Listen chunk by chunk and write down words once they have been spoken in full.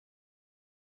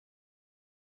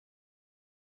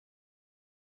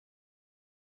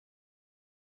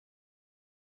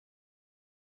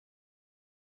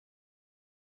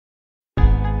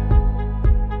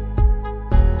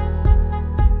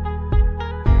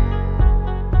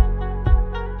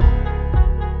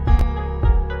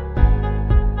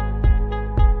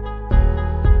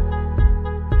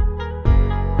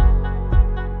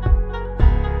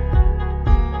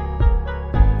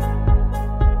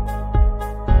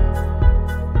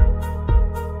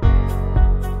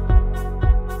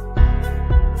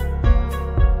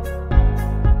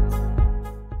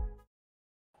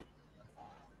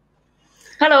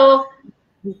Hello.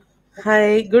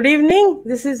 Hi, good evening.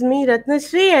 This is me,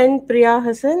 Ratnashri and Priya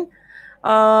Hassan.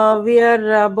 We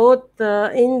are both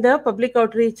in the Public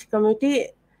Outreach Committee,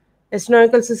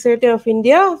 Astronomical Society of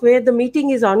India, where the meeting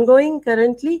is ongoing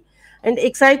currently and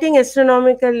exciting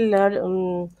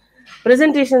astronomical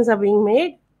presentations are being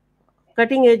made,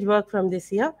 cutting edge work from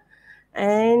this year.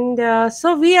 And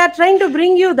so we are trying to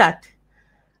bring you that.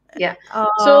 Yeah.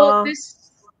 So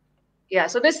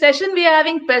Uh, this session we are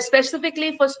having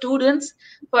specifically for students,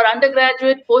 for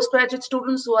undergraduate, postgraduate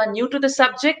students who are new to the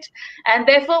subject, and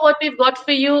therefore what we've got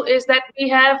for you is that we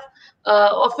have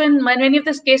often many of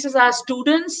these cases are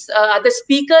students, the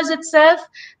speakers itself,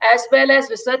 as well as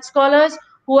research scholars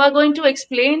who are going to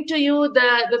explain to you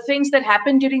the things that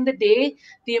happened during the day,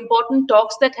 the important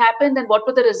talks that happened, and what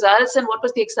were the results and what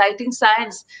was the exciting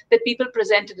science that people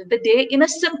presented in the day in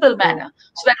a simple manner.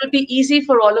 So that will be easy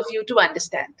for all of you to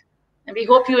understand. And we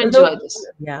hope you enjoy this.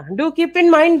 Yeah, do keep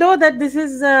in mind though that this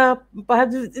is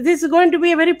perhaps this is going to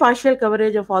be a very partial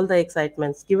coverage of all the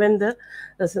excitements given the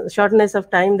shortness of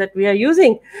time that we are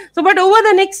using. So, but over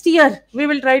the next year, we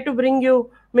will try to bring you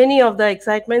many of the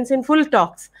excitements in full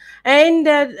talks. And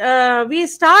we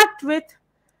start with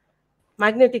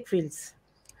magnetic fields.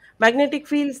 Magnetic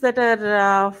fields that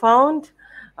are found.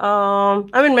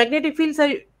 Magnetic fields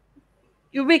are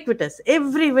ubiquitous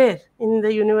everywhere in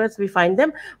the universe. We find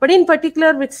them, but in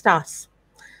particular with stars.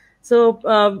 So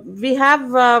we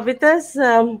have with us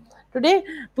today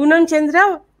Poonam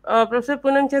Chandra, Professor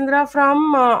Poonam Chandra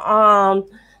from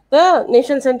the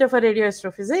National Center for Radio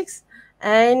Astrophysics.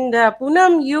 And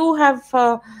Poonam, you have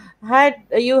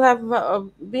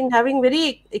been having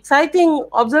very exciting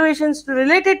observations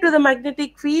related to the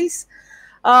magnetic fields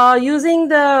using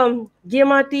the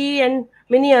GMRT and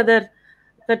many other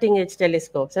cutting edge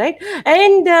telescopes, right?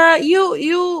 And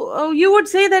you would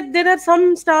say that there are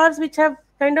some stars which have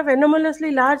kind of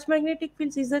anomalously large magnetic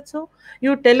fields. Is that so?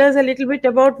 You tell us a little bit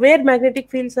about where magnetic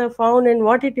fields are found and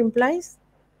what it implies.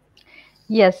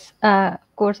 Yes, of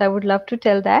course, I would love to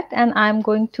tell that, and I'm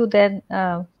going to then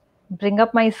bring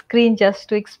up my screen just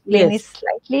to explain it Yes,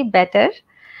 slightly better.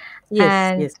 yes,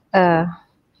 And yes.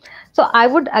 so I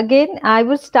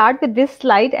would start with this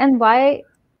slide, and why,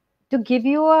 to give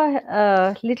you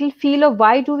a little feel of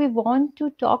why do we want to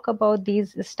talk about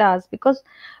these stars, because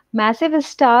massive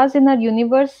stars in our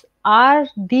universe are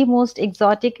the most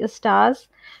exotic stars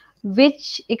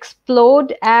which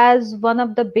explode as one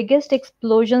of the biggest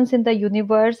explosions in the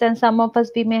universe. And some of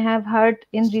us, we may have heard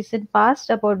in recent past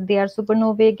about their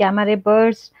supernovae, gamma ray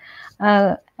bursts,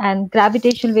 and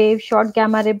gravitational wave, short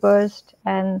gamma ray burst,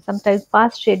 and sometimes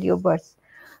fast radio bursts.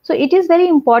 So it is very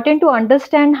important to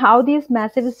understand how these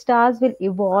massive stars will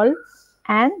evolve,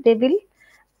 and they will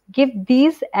give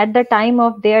these at the time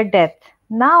of their death.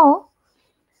 Now,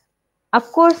 of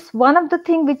course, one of the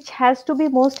things which has to be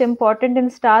most important in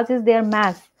stars is their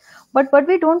mass. But what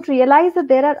we don't realize that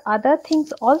there are other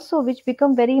things also which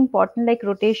become very important, like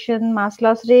rotation, mass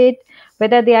loss rate,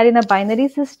 whether they are in a binary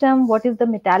system, what is the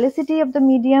metallicity of the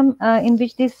medium in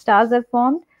which these stars are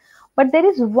formed. But there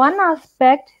is one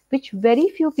aspect which very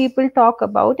few people talk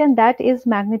about, and that is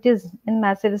magnetism in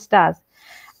massive stars.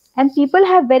 And people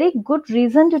have very good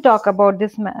reason to talk about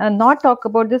this, not talk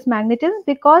about this magnetism,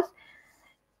 because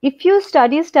if you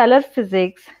study stellar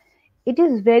physics, it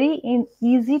is very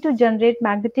easy to generate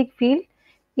magnetic field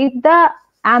if the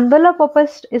envelope of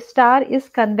a star is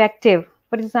convective.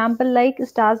 For example, like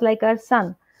stars like our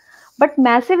sun. But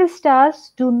massive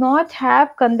stars do not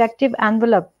have convective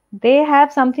envelope. They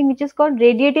have something which is called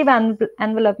radiative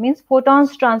envelope, means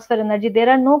photons transfer energy. There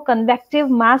are no convective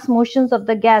mass motions of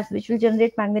the gas which will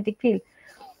generate magnetic field.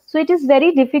 So it is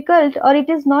very difficult, or it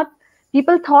is not,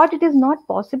 people thought it is not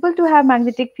possible to have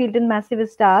magnetic field in massive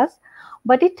stars.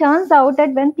 But it turns out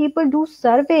that when people do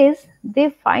surveys, they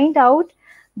find out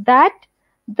that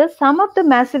the sum of the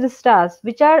massive stars,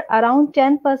 which are around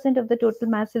 10% of the total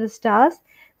massive stars,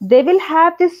 they will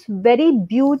have this very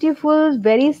beautiful,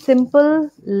 very simple,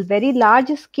 very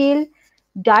large scale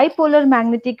dipolar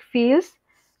magnetic fields,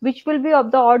 which will be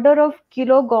of the order of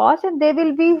kilogauss, and they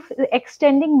will be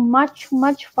extending much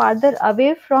farther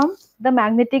away from the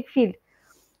magnetic field.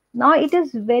 Now it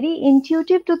is very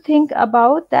intuitive to think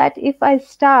about that if a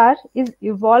star is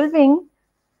evolving,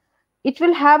 it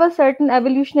will have a certain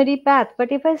evolutionary path.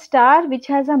 But if a star which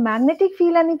has a magnetic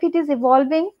field, and if it is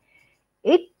evolving,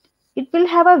 it it will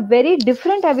have a very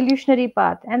different evolutionary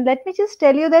path. And let me just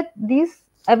tell you that these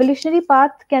evolutionary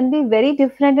paths can be very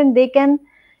different, and they can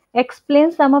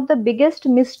explain some of the biggest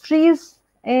mysteries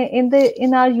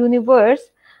in our universe,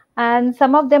 and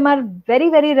some of them are very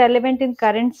relevant in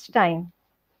current time.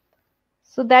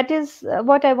 So that is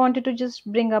what I wanted to just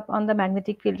bring up on the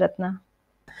magnetic field, Ratna.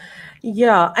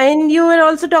 Yeah, and you were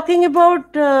also talking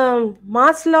about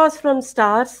mass loss from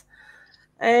stars,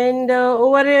 and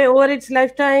over its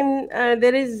lifetime,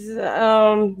 there is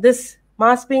this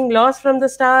mass being lost from the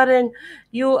star, and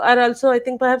you are also, I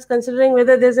think, perhaps considering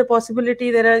whether there's a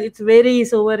possibility there are it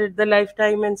varies over the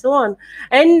lifetime and so on,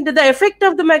 and the effect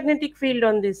of the magnetic field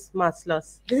on this mass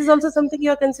loss. This is also something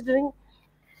you are considering.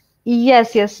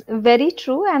 Yes, yes, very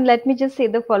true. And let me just say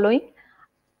the following.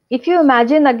 If you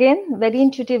imagine again very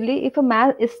intuitively, if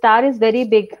a star is very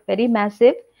big, very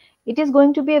massive, it is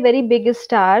going to be a very big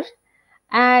star.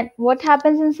 And what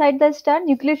happens inside the star?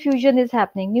 Nuclear fusion is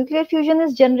happening. Nuclear fusion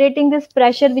is generating this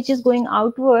pressure which is going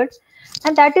outwards,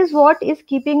 and that is what is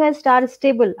keeping a star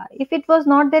stable. If it was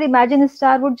not there, imagine a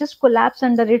star would just collapse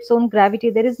under its own gravity.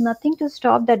 There is nothing to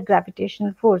stop that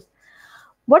gravitational force.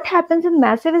 What happens in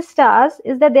massive stars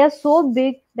is that they are so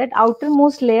big that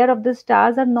outermost layer of the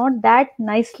stars are not that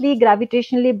nicely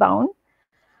gravitationally bound,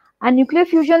 and nuclear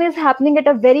fusion is happening at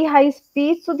a very high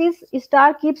speed, so this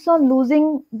star keeps on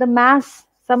losing the mass,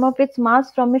 some of its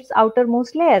mass from its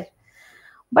outermost layer.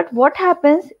 But what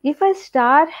happens if a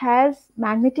star has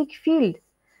magnetic field?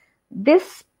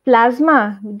 This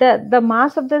plasma, the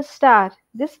mass of the star,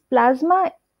 this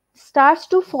plasma starts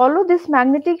to follow this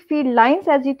magnetic field lines,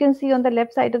 as you can see on the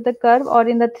left side of the curve, or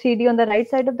in the 3D on the right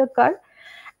side of the curve.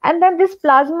 And then this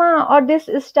plasma or this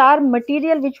star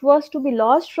material which was to be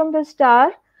lost from the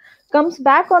star comes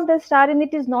back on the star, and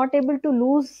it is not able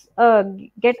to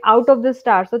get out of the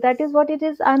star. So that is what it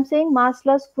is, I'm saying, mass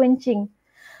loss quenching.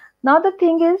 Now the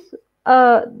thing is,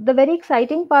 the very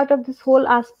exciting part of this whole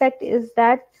aspect is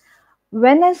that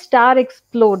when a star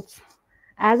explodes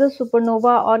as a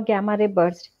supernova or gamma ray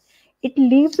burst, it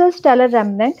leaves a stellar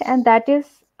remnant, and that is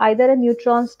either a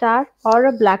neutron star or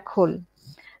a black hole.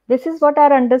 This is what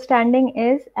our understanding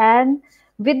is, and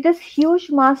with this huge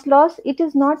mass loss, it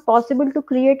is not possible to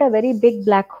create a very big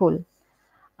black hole.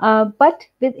 But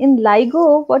within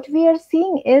LIGO, what we are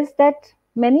seeing is that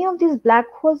many of these black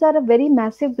holes are a very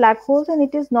massive black holes, and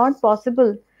it is not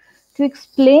possible to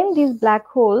explain these black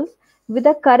holes with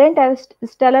the current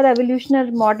stellar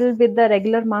evolutionary model with the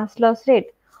regular mass loss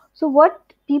rate. So what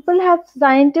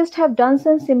scientists have done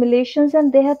some simulations,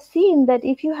 and they have seen that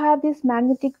if you have these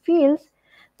magnetic fields,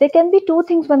 there can be two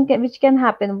things which can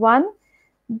happen. One,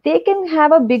 they can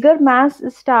have a bigger mass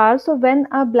star, so when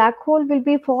a black hole will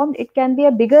be formed, it can be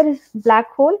a bigger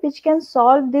black hole which can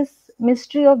solve this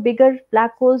mystery of bigger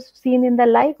black holes seen in the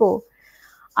LIGO.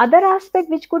 Other aspect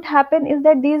which could happen is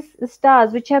that these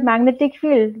stars which have magnetic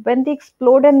field, when they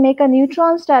explode and make a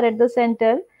neutron star at the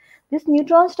center, this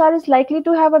neutron star is likely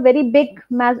to have a very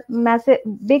massive,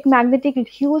 big magnetic,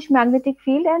 huge magnetic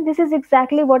field, and this is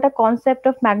exactly what a concept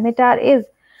of magnetar is.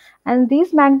 And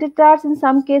these magnetars in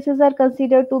some cases are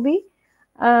considered to be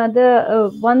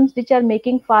the ones which are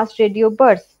making fast radio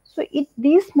bursts. So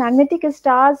these magnetic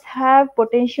stars have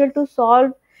potential to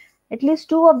solve at least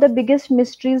two of the biggest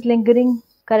mysteries lingering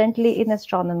currently in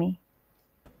astronomy.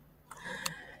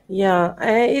 Yeah,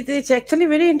 it's actually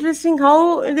very interesting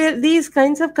how these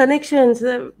kinds of connections,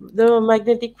 the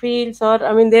magnetic fields, or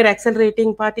I mean, their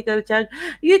accelerating particle charge,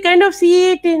 you kind of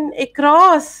see it in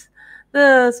across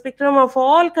the spectrum of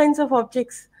all kinds of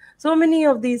objects. So many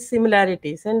of these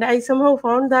similarities, and I somehow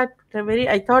found that very.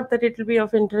 I thought that it will be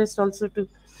of interest also to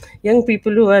young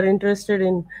people who are interested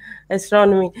in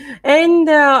astronomy. And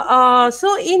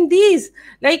so in these,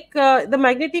 like the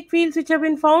magnetic fields which have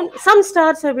been found, some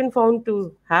stars have been found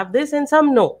to have this and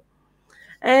some no.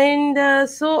 And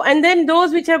and then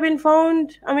those which have been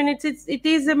found, I mean, it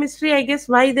is a mystery, I guess,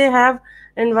 why they have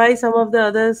and why some of the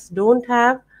others don't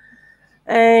have.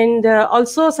 And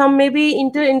also some maybe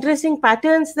interesting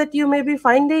patterns that you may be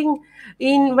finding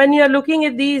in when you are looking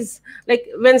at these, like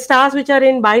when stars which are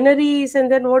in binaries,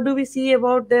 and then what do we see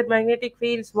about their magnetic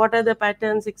fields, what are the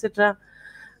patterns, etc.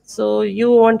 So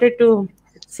you wanted to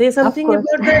say Of something course,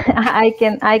 about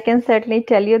that? I can certainly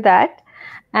tell you that.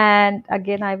 And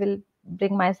again, I will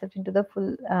bring myself into the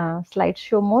full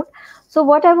slideshow mode. So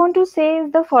what I want to say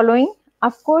is the following.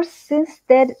 Of course, since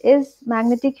there is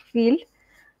magnetic field,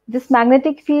 this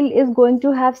magnetic field is going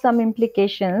to have some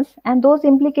implications, and those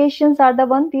implications are the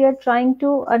one we are trying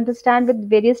to understand with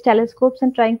various telescopes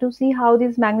and trying to see how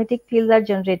these magnetic fields are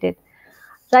generated.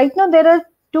 Right now there are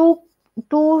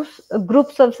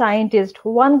groups of scientists.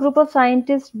 One group of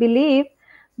scientists believe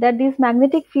that these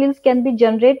magnetic fields can be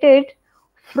generated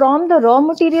from the raw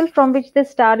material from which the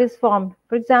star is formed.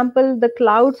 For example, the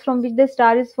clouds from which the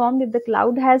star is formed, if the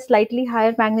cloud has slightly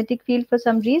higher magnetic field for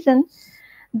some reason,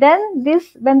 then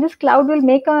this when this cloud will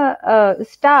make a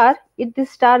star, this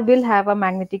star will have a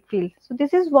magnetic field. So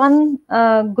this is one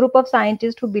group of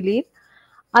scientists who believe.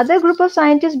 Other group of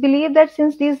scientists believe that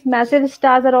since these massive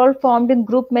stars are all formed in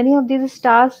group, many of these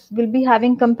stars will be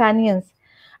having companions.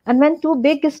 And when two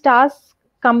big stars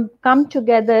come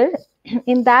together,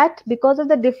 in that, because of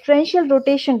the differential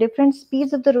rotation, different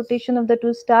speeds of the rotation of the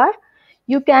two stars,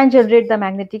 you can generate the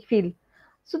magnetic field.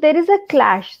 So there is a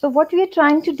clash. So what we are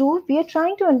trying to do, we are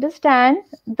trying to understand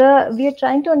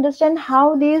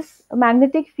how this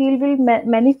magnetic field will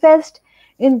manifest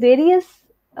in various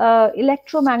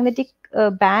electromagnetic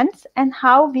bands, and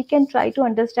how we can try to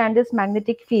understand this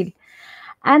magnetic field.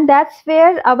 And that's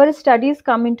where our studies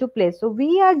come into play. So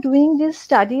we are doing this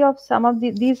study of some of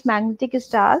these magnetic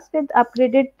stars with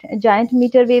upgraded giant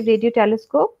meter wave radio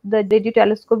telescope, the radio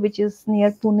telescope which is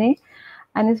near Pune,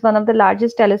 and is one of the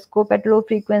largest telescope at low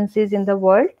frequencies in the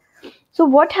world. So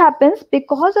what happens,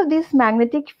 because of this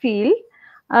magnetic field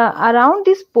around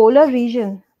this polar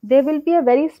region, there will be a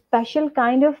very special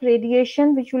kind of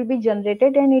radiation which will be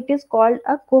generated, and it is called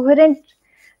a coherent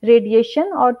radiation,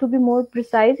 or to be more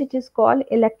precise, it is called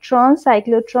electron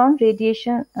cyclotron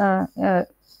radiation,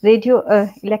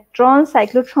 electron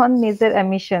cyclotron laser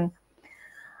emission.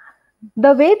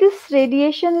 The way this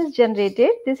radiation is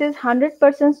generated, this is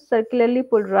 100% circularly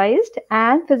polarized,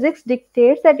 and physics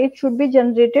dictates that it should be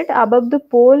generated above the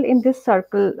pole in this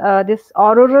circle. This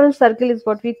auroral circle is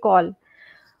what we call.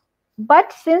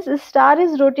 But since a star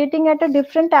is rotating at a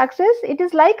different axis, it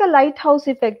is like a lighthouse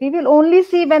effect. We will only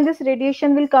see when this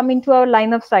radiation will come into our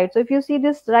line of sight. So if you see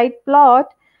this right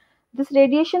plot, this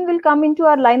radiation will come into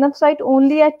our line of sight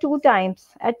only at two times,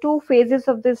 at two phases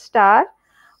of this star.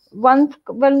 One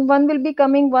will be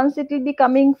coming, once it will be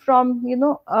coming from,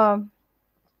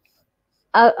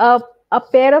 a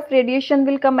pair of radiation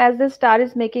will come as the star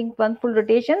is making one full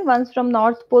rotation, once from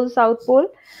north pole south pole,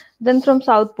 then from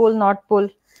south pole north pole.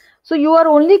 So you are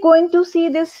only going to see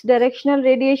this directional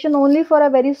radiation only for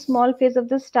a very small phase of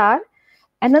the star.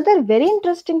 Another very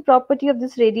interesting property of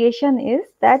this radiation is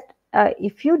that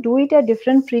if you do it at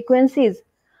different frequencies,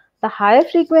 the higher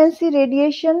frequency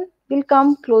radiation will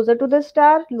come closer to the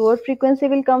star, lower frequency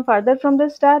will come further from the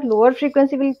star, lower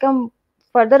frequency will come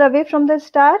further away from the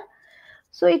star.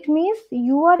 So it means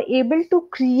you are able to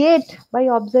create, by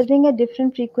observing at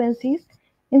different frequencies,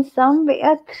 in some way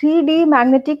a 3D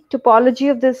magnetic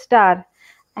topology of the star.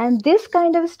 And this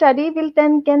kind of study will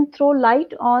then can throw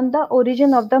light on the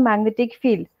origin of the magnetic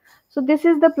field. So this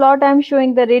is the plot I'm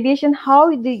showing the radiation,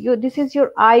 how this is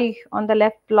your eye on the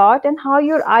left plot, and how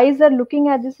your eyes are looking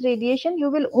at this radiation. You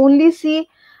will only see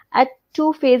at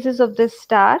two phases of this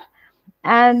star.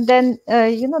 And then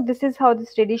this is how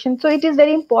this radiation, so it is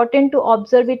very important to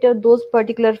observe it at those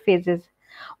particular phases.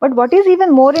 But what is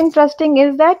even more interesting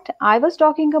is that I was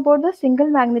talking about the single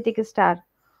magnetic star,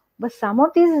 but some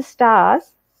of these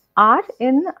stars are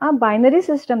in a binary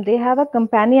system, they have a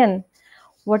companion.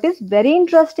 What is very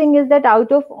interesting is that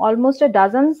out of almost a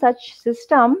dozen such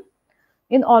system,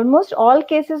 in almost all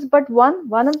cases but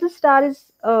one of the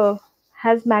stars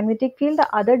has magnetic field,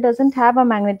 the other doesn't have a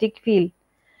magnetic field.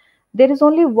 There is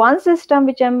only one system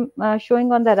which I'm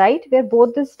showing on the right, where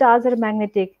both the stars are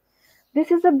magnetic. This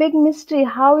is a big mystery.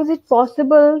 How is it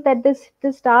possible that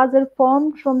the stars are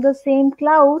formed from the same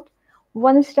cloud?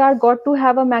 One star got to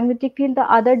have a magnetic field, the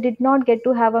other did not get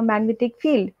to have a magnetic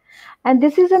field. And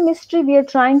this is a mystery we are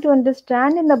trying to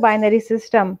understand in the binary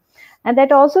system. And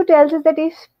that also tells us that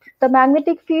if the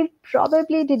magnetic field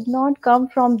probably did not come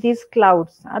from these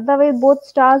clouds, otherwise both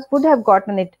stars would have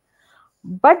gotten it.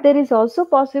 But there is also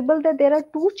possible that there are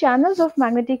two channels of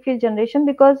magnetic field generation,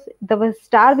 because the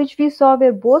star which we saw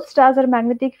where both stars are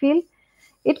magnetic field,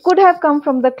 it could have come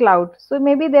from the cloud. So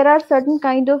maybe there are certain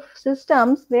kind of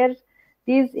systems where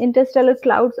these interstellar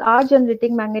clouds are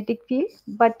generating magnetic field,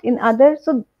 but in others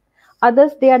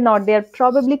they are not. They are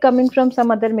probably coming from some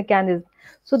other mechanism.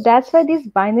 So that's why these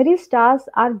binary stars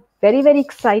are very, very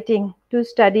exciting to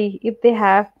study if they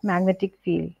have magnetic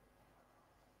field.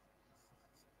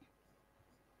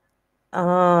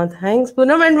 Thanks,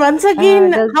 Poonam. And once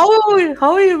again,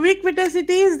 how ubiquitous it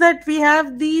is that we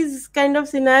have these kind of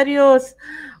scenarios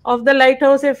of the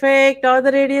lighthouse effect or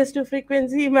the radius to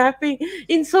frequency mapping.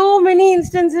 In so many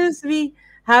instances, we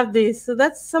have this. So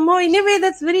that's somehow, in a way,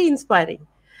 that's very inspiring.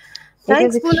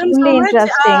 Thanks, Poonam, so much.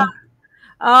 Interesting.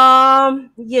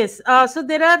 Yes. So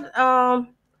there are.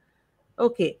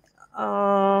 Okay.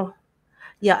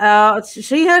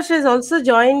 Sriharsh has also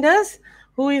joined us,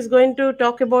 who is going to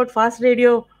talk about fast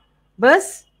radio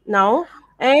bus now.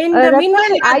 And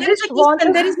meanwhile, I just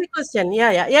there is a question.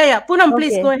 Yeah. Poonam,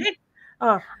 please go ahead.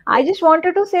 Ah, I just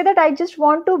wanted to say that I just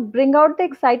want to bring out the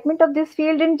excitement of this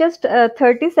field in just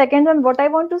 30 seconds. And what I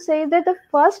want to say is that the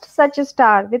first such a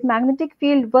star with magnetic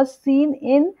field was seen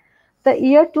in the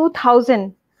year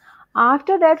 2000.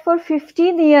 After that, for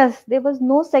 15 years, there was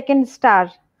no second star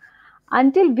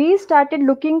until we started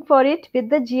looking for it with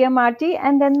the GMRT.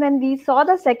 And then when we saw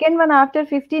the second one after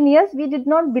 15 years, we did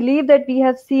not believe that we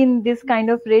have seen this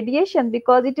kind of radiation,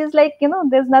 because it is like,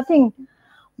 there's nothing.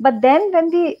 But then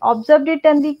when we observed it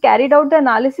and we carried out the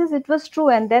analysis, it was true.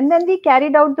 And then when we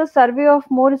carried out the survey of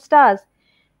more stars,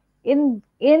 in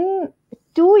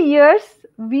 2 years,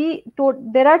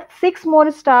 there are 6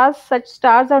 more stars. Such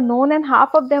stars are known, and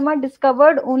half of them are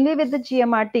discovered only with the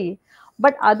GMRT,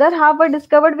 but other half were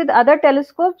discovered with other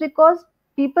telescopes, because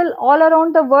people all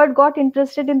around the world got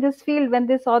interested in this field when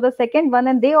they saw the second one,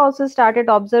 and they also started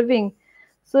observing.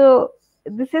 So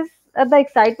this is the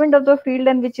excitement of the field,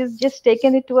 and which is just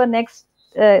taken it to a next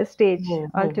stage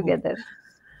altogether.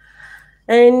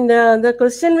 And the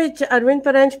question which Arvind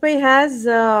Paranjpai has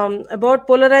about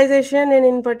polarization, and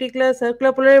in particular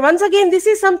circular polarization, once again, this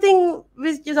is something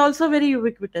which is also very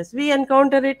ubiquitous. We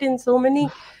encounter it in so many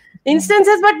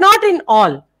instances, but not in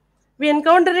all. We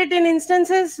encounter it in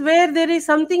instances where there is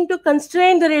something to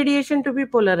constrain the radiation to be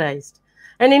polarized.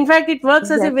 And in fact, it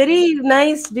works as a Exactly. very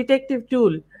nice detective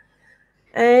tool.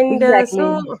 And Exactly.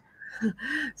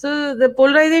 so the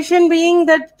polarization being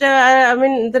that, I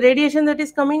mean, the radiation that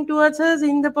is coming towards us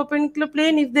in the perpendicular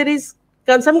plane, if there is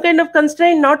some kind of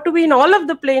constraint not to be in all of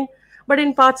the plane, but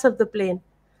in parts of the plane,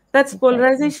 that's Exactly.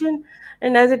 polarization.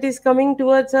 And as it is coming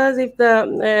towards us, if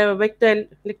the vector,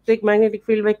 electric magnetic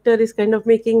field vector, is kind of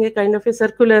making a kind of a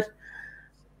circular,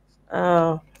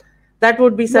 uh, that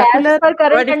would be Yeah, as circular. per But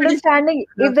current if it is, understanding,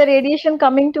 if the radiation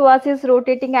coming to us is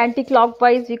rotating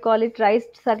anti-clockwise, we call it right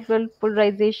circular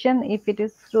polarization. If it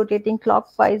is rotating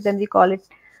clockwise, then we call it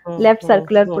left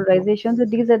circular polarization. So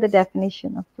these are the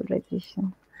definition of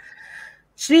polarization.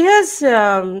 Shrihas,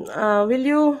 will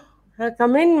you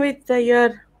come in with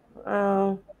your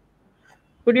uh,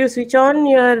 could you switch on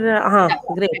your?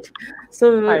 Great.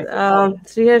 So, Hi.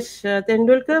 Sriyash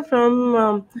Tendulkar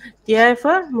from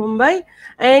TIFR, Mumbai,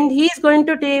 and he is going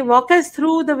to walk us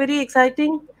through the very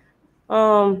exciting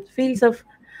fields of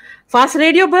fast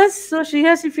radio bus. So,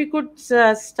 Sriyash, if you could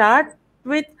start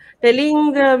with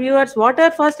telling the viewers what are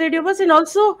fast radio bus, and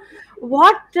also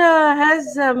what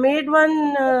has made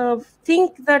one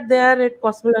think that they are at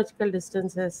cosmological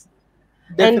distances,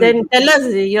 and then Definitely. tell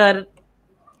us your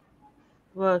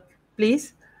work,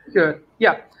 please. Sure.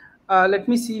 Yeah. Let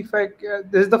me see if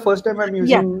this is the first time I'm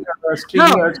Yeah. using Now,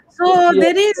 StreamYard. so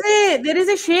Yeah. there is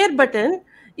a share button.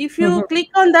 If you Mhm. click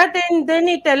on that, and then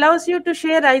it allows you to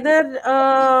share either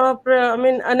I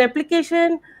mean an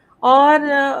application, or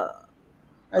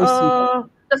I see. uh,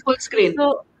 The full screen.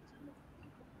 so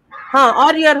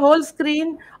or your whole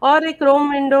screen, or a Chrome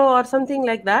window, or something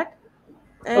like that.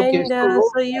 Okay. And So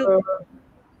so you,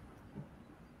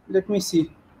 let me see.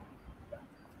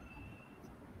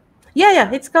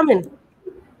 yeah, it's coming.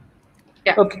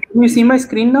 Yeah. Okay. Can you see my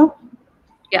screen now?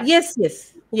 Yeah. Yes.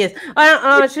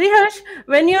 Sriharsh,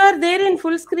 when you are there in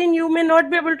full screen, you may not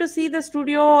be able to see the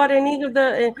studio or any of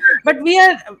the, but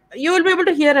you will be able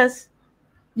to hear us.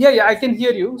 Yeah. Yeah. I can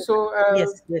hear you. So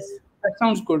Yes. that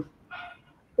sounds good.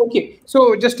 Okay.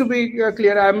 So just to be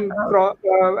clear,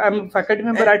 I'm faculty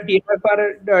member at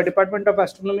TFR, Department of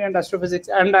Astronomy and Astrophysics,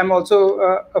 and I'm also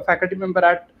a faculty member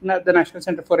at the National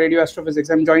Center for Radio Astrophysics.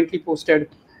 I'm jointly posted,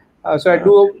 so I Uh,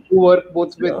 do work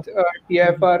both with so,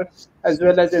 TFR as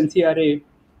well as NCRA.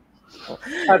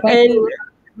 Thank and you.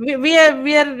 we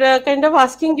are kind of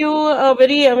asking you a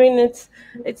very, I mean,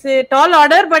 it's a tall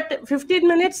order, but 15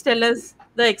 minutes. Tell us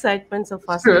the excitements of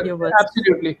fast Sure, radio bursts.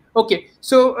 absolutely. Okay,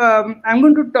 so I'm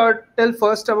going to tell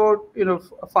first about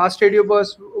fast radio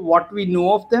bursts, what we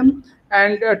know of them,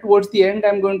 and towards the end,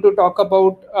 I'm going to talk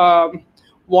about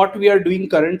what we are doing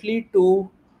currently to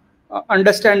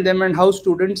understand them, and how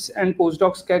students and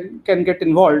postdocs can get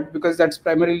involved, because that's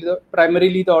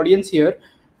primarily the audience here.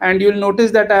 And you'll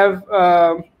notice that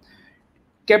I've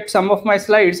kept some of my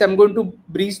slides. I'm going to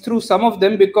breeze through some of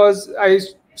them because I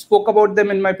spoke about them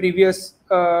in my previous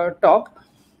talk,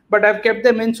 but I've kept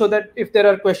them in so that if there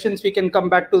are questions, we can come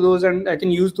back to those and I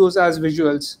can use those as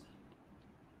visuals.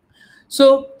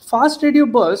 So fast radio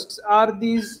bursts are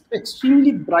these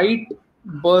extremely bright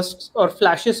bursts or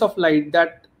flashes of light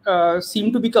that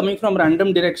seem to be coming from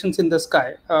random directions in the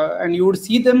sky. And you would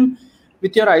see them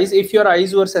with your eyes if your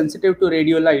eyes were sensitive to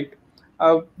radio light.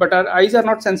 But our eyes are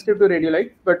not sensitive to radio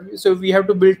light, but so we have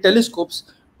to build telescopes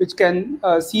which can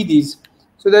see these.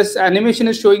 So this animation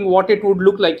is showing what it would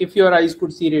look like if your eyes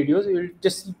could see radios. You'll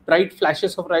just see bright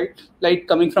flashes of light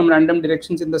coming from random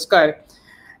directions in the sky.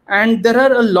 And there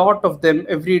are a lot of them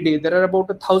every day. There are about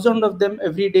 1,000 of them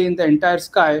every day in the entire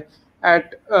sky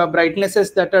at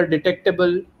brightnesses that are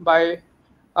detectable by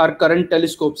our current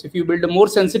telescopes. If you build a more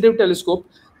sensitive telescope,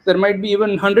 there might be even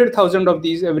 100,000 of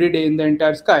these every day in the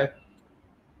entire sky.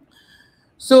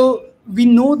 So we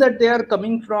know that they are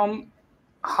coming from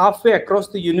halfway across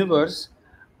the universe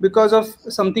because of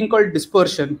something called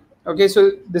dispersion. Okay,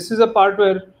 so this is a part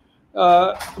where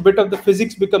a bit of the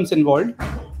physics becomes involved,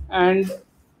 and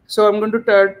so I'm going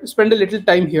to spend a little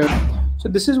time here. So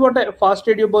this is what a fast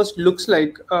radio burst looks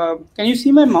like. Can you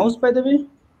see my mouse, by the way?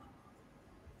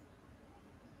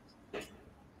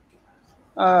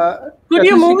 Could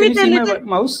you move it a see little?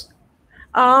 my mouse?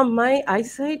 My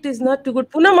eyesight is not too good.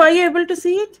 Poonam, are you able to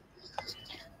see it?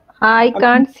 I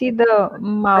can't see the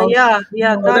mouse. Yeah,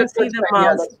 No, can't see the fine.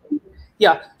 mouse.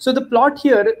 Yeah, so the plot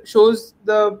here shows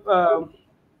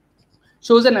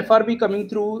shows an FRB coming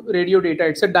through radio data.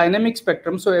 It's a dynamic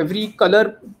spectrum, so every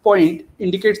color point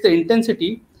indicates the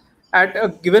intensity at a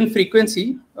given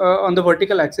frequency on the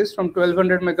vertical axis from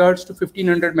 1200 megahertz to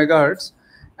 1500 megahertz,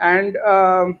 and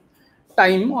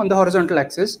time on the horizontal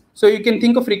axis. So you can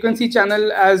think of frequency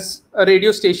channel as a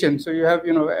radio station. So you have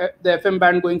the FM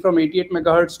band going from 88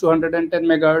 megahertz to 110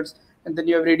 megahertz, and then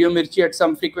you have Radio Mirchi at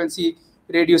some frequency,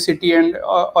 Radio City and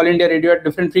All India Radio at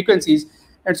different frequencies.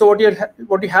 And so what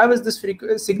you have is this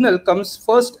signal comes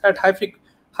first at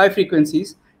high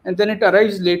frequencies, and then it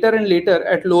arrives later and later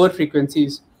at lower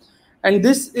frequencies. And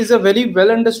this is a very well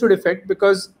understood effect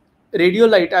because radio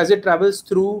light, as it travels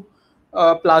through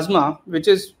plasma, which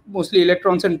is mostly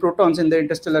electrons and protons in the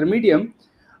interstellar medium,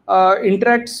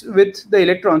 interacts with the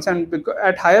electrons, and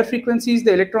at higher frequencies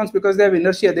the electrons, because they have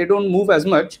inertia, they don't move as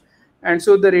much, and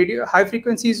so the high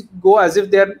frequencies go as if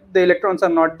the electrons are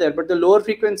not there, but the lower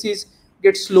frequencies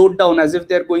get slowed down as if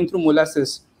they're going through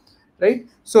molasses, right?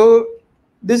 So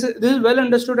this is well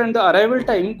understood, and the arrival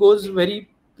time goes very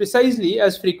precisely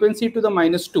as frequency to the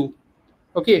 -2.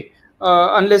 Okay,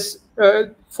 unless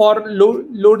for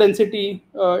low density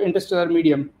interstellar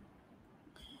medium.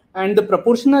 And the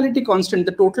proportionality constant,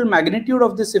 the total magnitude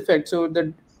of this effect, so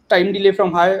the time delay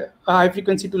from high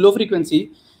frequency to low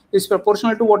frequency, is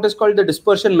proportional to what is called the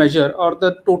dispersion measure, or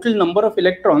the total number of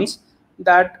electrons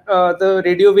that the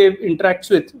radio wave interacts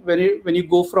with when you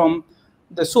go from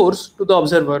the source to the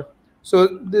observer. So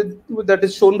that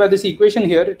is shown by this equation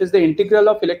here. It is the integral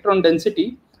of electron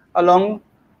density along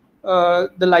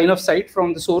the line of sight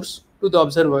from the source to the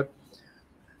observer.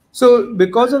 So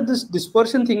because of this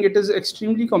dispersion thing, it is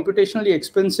extremely computationally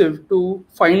expensive to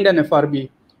find an FRB.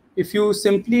 If you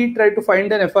simply try to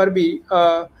find an FRB,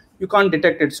 you can't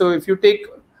detect it. So if you take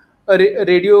a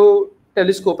radio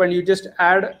telescope and you just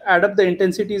add up the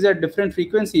intensities at different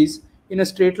frequencies in a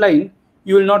straight line,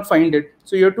 you will not find it.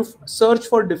 So you have to search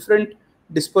for different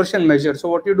dispersion measures. So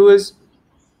what you do is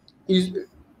you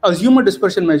assume a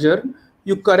dispersion measure,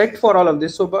 you correct for all of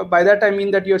this. So by that I mean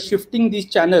that you're shifting these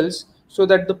channels so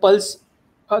that the pulse,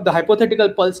 the hypothetical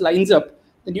pulse lines up.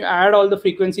 Then you add all the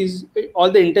frequencies,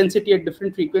 all the intensity at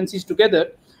different frequencies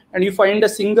together, and you find a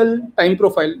single time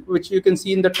profile, which you can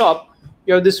see in the top.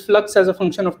 You have this flux as a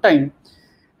function of time.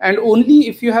 And only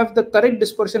if you have the correct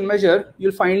dispersion measure,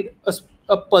 you'll find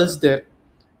a pulse there,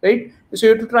 right? So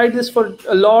you have to try this for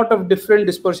a lot of different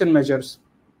dispersion measures.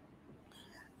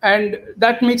 And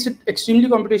that makes it extremely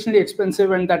computationally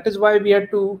expensive, and that is why we had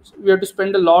to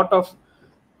spend a lot of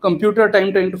computer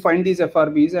time trying to find these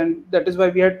FRBs, and that is why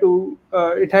we had to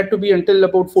it had to be until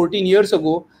about 14 years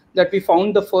ago that we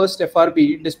found the first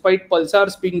FRB, despite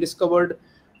pulsars being discovered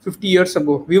 50 years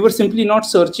ago. We were simply not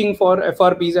searching for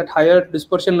FRBs at higher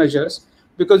dispersion measures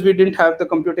because we didn't have the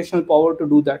computational power to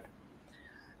do that.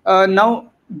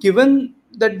 Now, given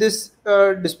that this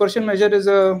dispersion measure is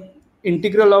a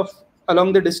integral of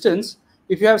along the distance,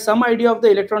 if you have some idea of the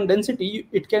electron density,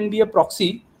 it can be a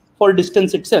proxy for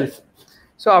distance itself.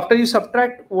 So after you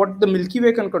subtract what the Milky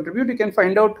Way can contribute, you can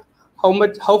find out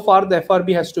how far the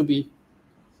FRB has to be,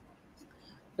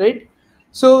 right?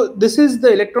 So this is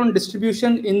the electron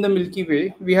distribution in the Milky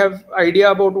Way. We have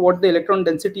idea about what the electron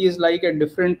density is like at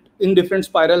different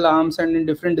spiral arms and in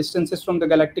different distances from the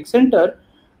galactic center,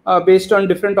 based on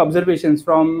different observations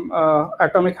from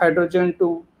atomic hydrogen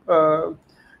to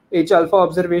H alpha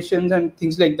observations and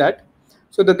things like that.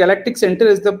 So the galactic center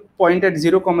is the point at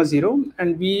 0, 0,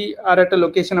 and we are at a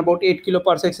location about 8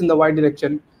 kiloparsecs in the y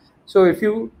direction. So if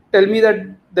you tell me that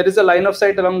there is a line of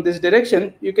sight along this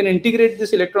direction, you can integrate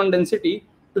this electron density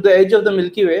to the edge of the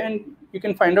Milky Way, and you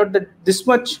can find out that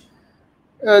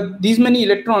these many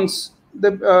electrons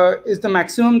is the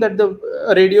maximum that the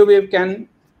radio wave can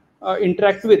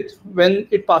interact with when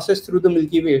it passes through the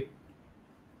Milky Way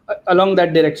along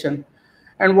that direction.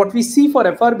 And what we see for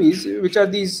FRBs, which are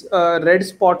these red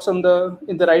spots on the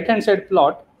in the right hand side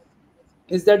plot,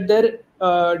 is that their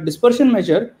dispersion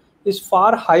measure is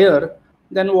far higher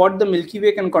than what the Milky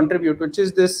Way can contribute, which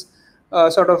is this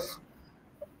sort of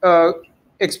uh,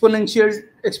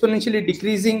 exponentially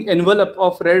decreasing envelope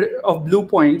of blue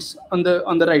points on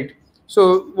the right.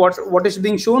 So what is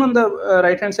being shown on the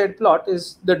right hand side plot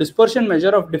is the dispersion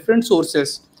measure of different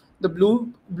sources. The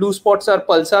blue spots are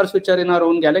pulsars which are in our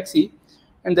own galaxy,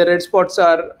 and the red spots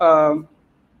are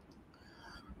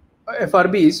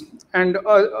FRBs, and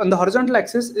on the horizontal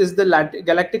axis is the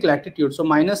galactic latitude. So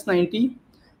 -90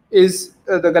 is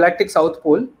the galactic south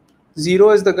pole, 0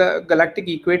 is the galactic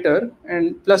equator,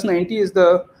 and +90 is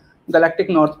the galactic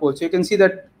north pole. So you can see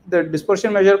that the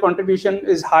dispersion measure contribution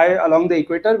is high along the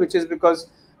equator, which is because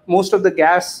most of the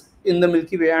gas in the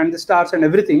Milky Way and the stars and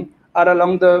everything are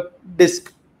along the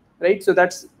disk, right? So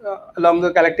that's along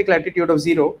the galactic latitude of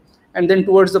 0, and then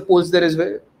towards the poles there is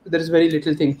very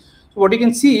little thing. So what you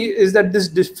can see is that this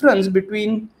difference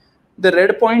between the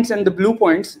red points and the blue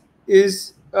points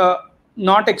is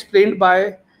not explained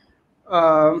by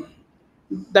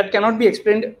that cannot be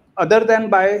explained other than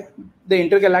by the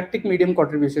intergalactic medium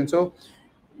contribution. So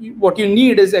what you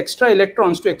need is extra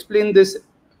electrons to explain this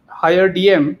higher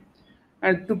DM,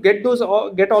 and to get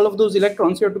all of those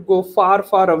electrons, you have to go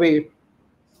far away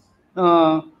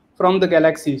from the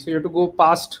galaxy. So you have to go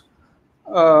past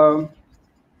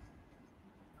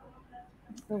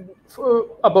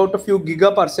about a few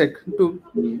gigaparsec to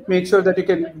make sure that you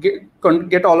can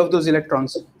get all of those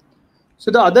electrons. So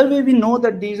the other way we know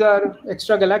that these are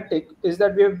extragalactic is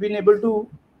that we have been able to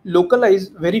localize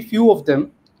very few of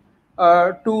them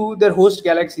to their host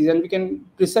galaxies, and we can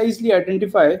precisely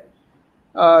identify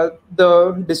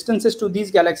the distances to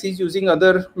these galaxies using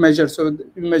other measures. So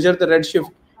we measure the redshift,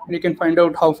 and you can find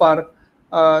out how far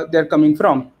they're coming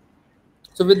from.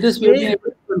 So with this, we have been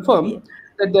able to confirm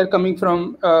that they're coming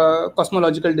from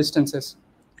cosmological distances.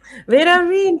 Where are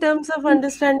we in terms of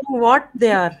understanding what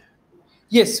they are?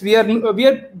 Yes, we are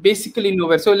basically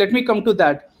nowhere. So let me come to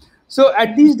that. So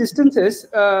at these distances,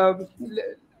 let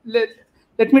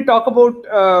me talk about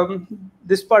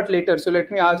this part later. So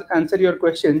let me answer your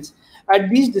questions. At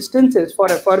these distances, for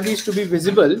FRBs to be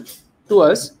visible to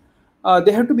us,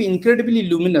 they have to be incredibly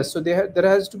luminous. So there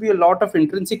has to be a lot of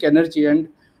intrinsic energy, and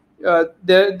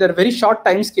they're very short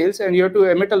time scales, and you have to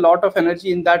emit a lot of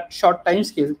energy in that short time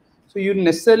scale. So you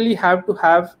necessarily have to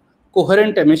have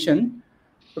coherent emission.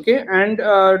 Okay, and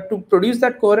to produce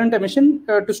that coherent emission,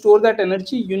 to store that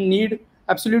energy, you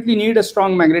absolutely need a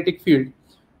strong magnetic field.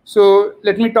 So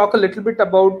let me talk a little bit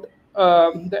about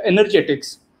the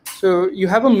energetics. So you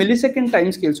have a millisecond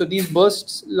time scale. So these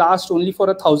bursts last only for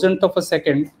 1,000th of a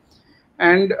second.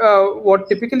 And what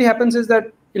typically happens is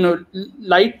that,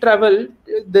 light travel,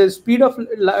 the speed of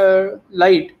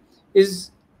light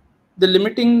is the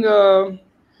limiting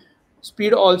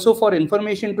speed also for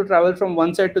information to travel from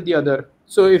one side to the other.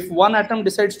 So if one atom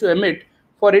decides to emit,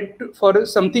 for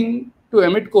something to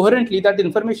emit coherently, that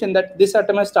information that this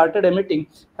atom has started emitting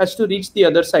has to reach the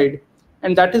other side,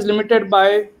 and that is limited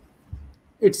by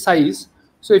its size.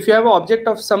 So if you have an object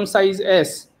of some size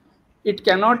s, it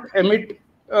cannot emit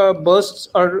bursts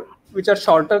which are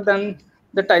shorter than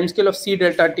the timescale of c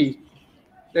delta t,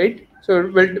 right? So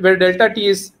where delta t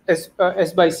is s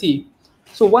by c.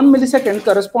 So 1 millisecond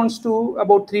corresponds to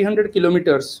about 300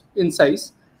 kilometers in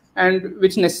size, and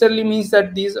which necessarily means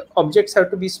that these objects have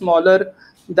to be smaller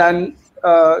than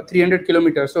 300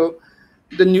 kilometers. So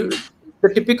the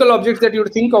typical objects that you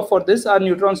would think of for this are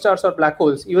neutron stars or black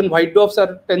holes. Even white dwarfs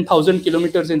are 10,000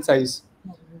 kilometers in size,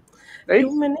 right?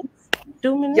 2 minutes.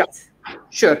 2 minutes. Yeah,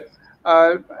 sure.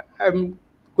 I'm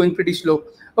going pretty slow.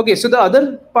 Okay, so the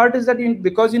other part is that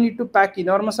because you need to pack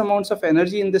enormous amounts of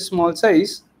energy in this small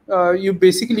size, you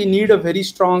basically need a very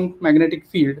strong magnetic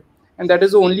field, and that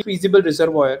is the only feasible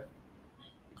reservoir.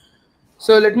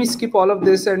 So let me skip all of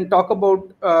this and talk about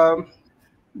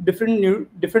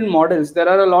different models. There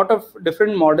are a lot of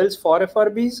different models for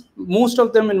FRBs. Most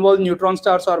of them involve neutron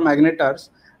stars or magnetars.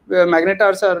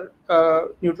 Magnetars are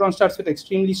neutron stars with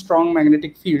extremely strong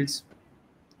magnetic fields,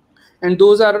 and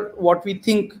those are what we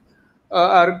think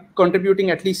are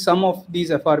contributing at least some of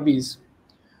these FRBs.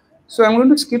 So I'm going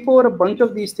to skip over a bunch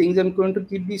of these things. I'm going to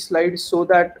keep these slides so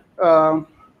that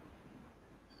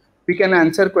we can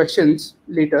answer questions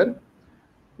later.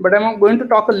 But I'm going to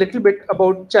talk a little bit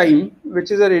about CHIME, which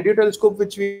is a radio telescope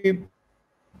which we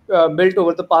built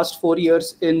over the past 4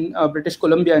 years in British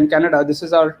Columbia in Canada. This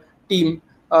is our team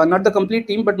not the complete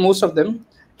team, but most of them.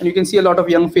 And you can see a lot of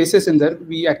young faces in there.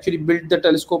 We actually built the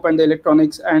telescope and the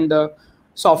electronics and the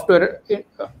software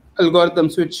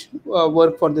algorithms which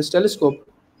work for this telescope.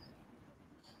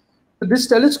 This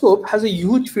telescope has a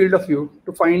huge field of view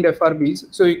to find FRBs.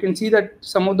 So you can see that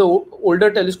some of the older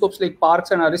telescopes like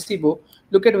Parkes and Arecibo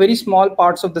look at very small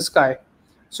parts of the sky.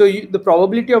 So the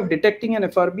probability of detecting an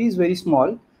FRB is very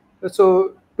small.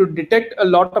 So to detect a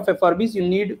lot of FRBs, you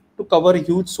need to cover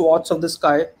huge swaths of the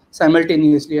sky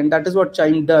simultaneously, and that is what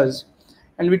CHIME does.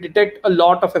 And we detect a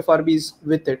lot of FRBs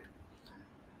with it.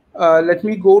 Let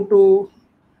me go to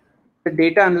the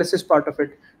data analysis part of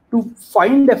it. To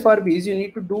find FRBs, you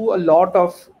need to do a lot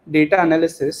of data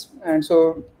analysis. And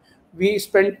so we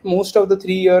spent most of the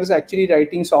 3 years actually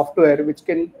writing software which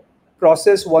can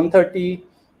process 130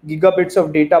 gigabits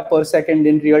of data per second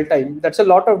in real time. That's a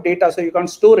lot of data, so you can't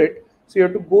store it. So you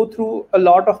have to go through a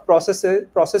lot of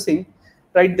processing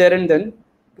right there and then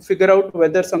to figure out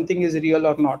whether something is real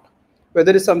or not,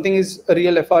 whether something is a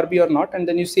real FRB or not, and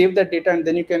then you save that data and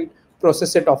then you can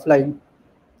process it offline.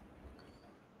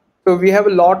 So we have a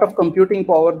lot of computing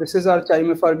power. This is our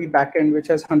CHIME FRB backend, which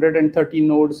has 130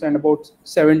 nodes and about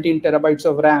 17 terabytes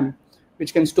of RAM,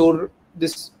 which can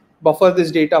buffer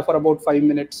this data for about 5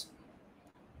 minutes.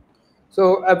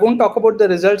 So I won't talk about the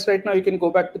results right now. You can go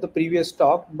back to the previous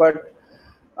talk, but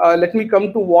let me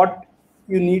come to what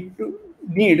you need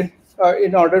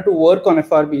in order to work on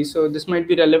FRB. So this might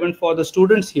be relevant for the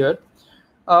students here.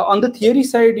 On the theory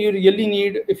side, you really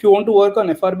need, if you want to work on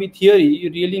FRB theory, you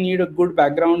really need a good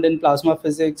background in plasma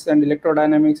physics and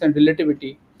electrodynamics and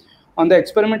relativity. On the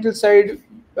experimental side,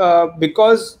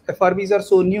 because FRBs are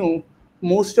so new,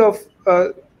 most of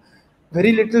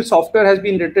very little software has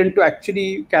been written to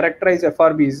actually characterize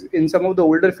FRBs. In some of the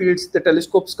older fields, the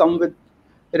telescopes come with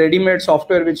ready-made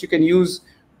software which you can use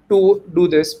to do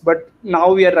this. But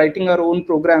now we are writing our own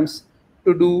programs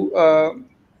to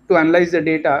analyze the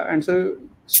data, and so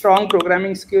strong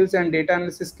programming skills and data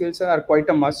analysis skills are quite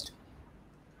a must.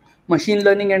 Machine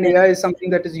learning and AI is something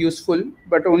that is useful,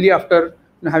 but only after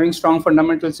having strong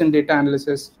fundamentals in data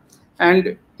analysis.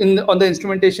 And on the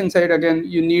instrumentation side, again,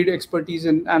 you need expertise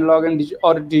in analog and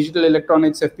digital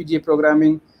electronics, FPGA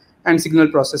programming, and signal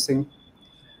processing.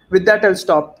 With that, I'll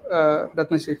stop,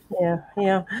 Ratnashri.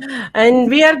 Yeah. And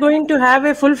we are going to have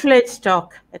a full-fledged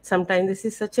talk at some time. This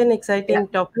is such an exciting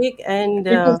topic, and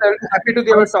happy to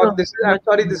give a talk. I'm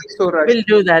sorry, this is so rushed. We'll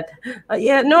do that.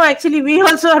 No, actually, we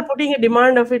also are putting a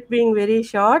demand of it being very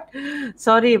short.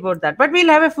 Sorry about that, but we'll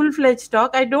have a full-fledged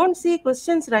talk. I don't see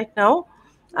questions right now.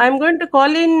 I'm going to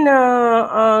call in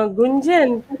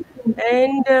Gunjan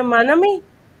and Manami.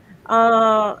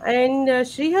 And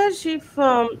Sriharsh, if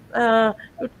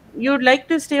you'd like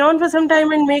to stay on for some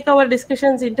time and make our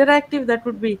discussions interactive, that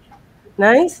would be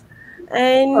nice.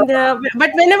 And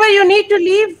but whenever you need to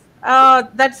leave,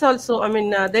 that's also, I mean,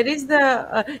 there is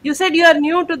the, you said you are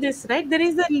new to this, right? There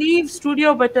is the leave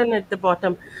studio button at the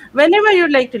bottom. Whenever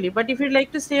you'd like to leave, but if you'd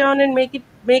like to stay on and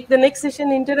make the next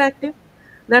session interactive,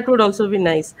 that would also be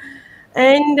nice.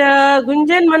 And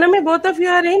Gunjan, Manami, both of you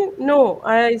are in? No,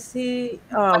 I see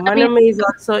Manami is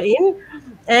also in.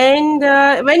 And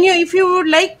if you would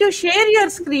like to share your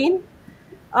screen,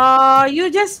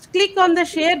 you just click on the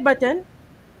share button.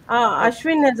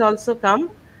 Ashwin has also come.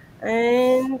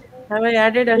 And have I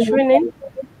added Ashwin in?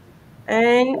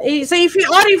 And so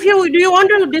do you want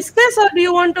to discuss, or do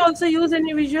you want to also use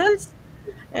any visuals?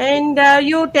 And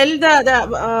you tell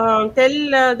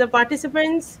the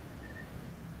participants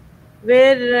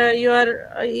where you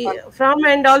are from,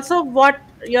 and also what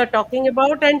you're talking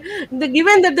about. And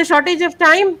given that the shortage of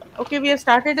time, okay, we have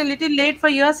started a little late for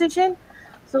your session,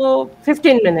 so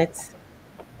 15 minutes.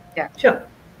 Yeah, sure.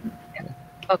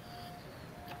 Okay.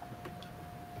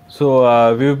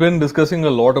 So we've been discussing a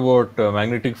lot about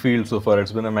magnetic field so far.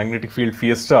 It's been a magnetic field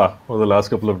fiesta over the last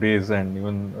couple of days, and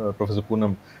even Professor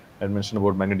Poonam had mentioned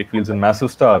about magnetic fields in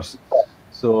massive stars.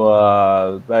 So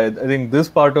I think this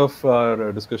part of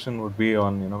our discussion would be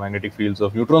on magnetic fields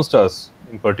of neutron stars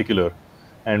in particular,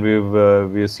 and we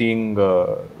are seeing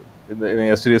in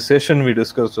yesterday's session we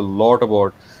discussed a lot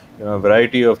about a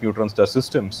variety of neutron star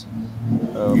systems.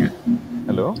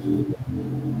 Hello.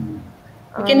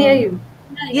 We can hear you.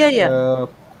 Yeah.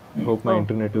 Hope my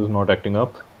internet is not acting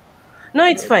up. No,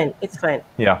 it's fine. It's fine.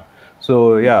 Yeah.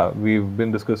 So yeah, we've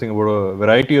been discussing about a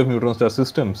variety of neutron star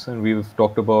systems, and we've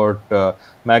talked about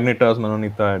magnetas.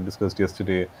 Manonita had discussed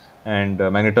yesterday, and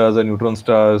magnetas are neutron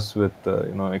stars with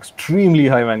extremely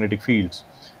high magnetic fields,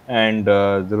 and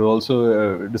there are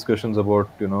also discussions about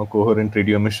coherent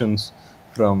radio emissions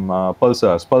from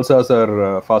pulsars. Pulsars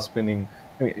are fast spinning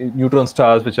neutron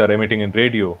stars which are emitting in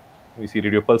radio, we see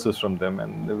radio pulses from them,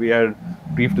 and we had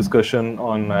brief discussion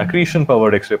on accretion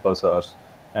powered X-ray pulsars,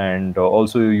 and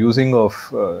also using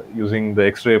the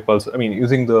X-ray pulse. I mean,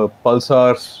 using the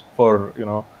pulsars for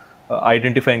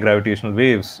identifying gravitational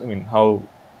waves. I mean, how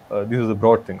these are the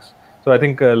broad things. So I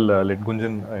think I'll let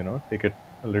Gunjan take it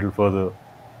a little further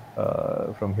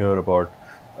from here about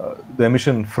the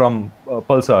emission from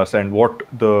pulsars and what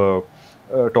the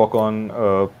talk on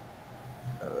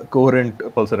coherent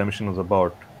pulsar emission was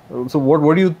about. So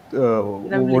what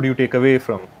do you take away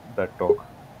from that talk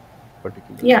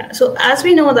particularly? Yeah, so as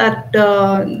we know that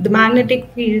the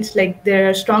magnetic fields, like there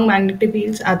are strong magnetic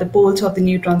fields at the poles of the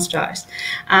neutron stars,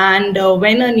 and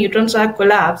when a neutron star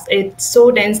collapses, it's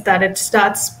so dense that it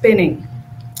starts spinning.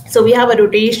 So we have a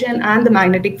rotation and the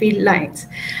magnetic field lines,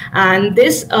 and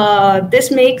this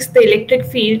makes the electric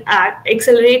field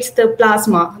accelerates the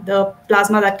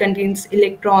plasma that contains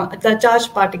the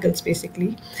charged particles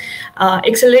basically,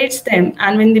 accelerates them,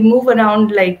 and when they move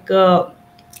around like the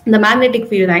magnetic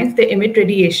field lines, they emit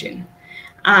radiation.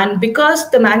 And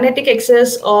because the magnetic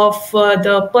axis of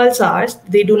the pulsars,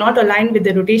 they do not align with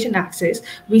the rotation axis,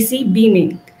 we see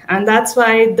beaming, and that's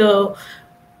why the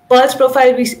pulse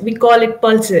profile, we call it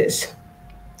pulses.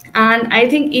 And I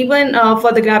think even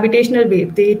for the gravitational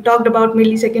wave, they talked about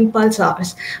millisecond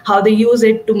pulsars, how they use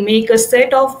it to make a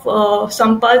set of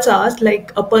some pulsars,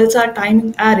 like a pulsar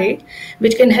timing array,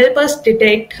 which can help us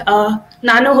detect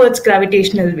nanohertz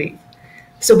gravitational wave.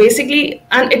 So basically,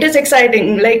 and it is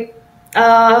exciting, like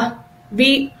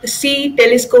we see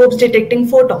telescopes detecting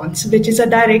photons, which is a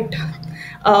direct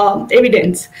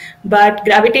evidence, but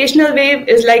gravitational wave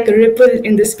is like a ripple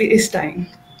in the space-time.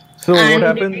 So what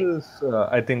happens is,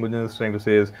 I think Gunjan is trying to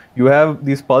say is, you have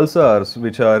these pulsars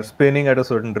which are spinning at a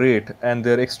certain rate, and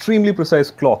they're extremely precise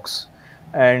clocks.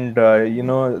 And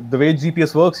the way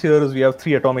GPS works here is we have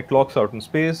 3 atomic clocks out in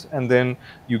space, and then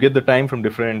you get the time from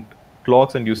different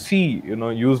clocks, and you see,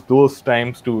 use those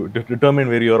times to determine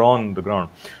where you're on the ground.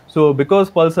 So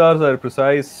because pulsars are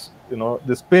precise,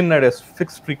 they spin at a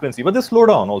fixed frequency, but they slow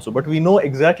down also. But we know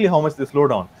exactly how much they slow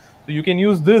down. So you can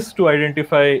use this to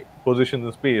identify positions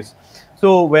in space.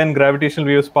 So when gravitational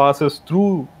waves passes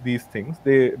through these things,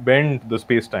 they bend the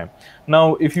space-time.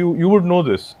 Now, if you would know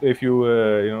this, if you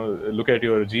look at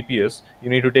your GPS, you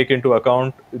need to take into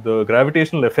account the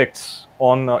gravitational effects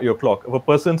on your clock. If a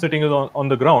person sitting on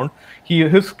the ground,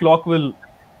 his clock will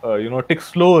tick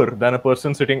slower than a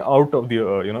person sitting out of the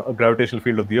a gravitational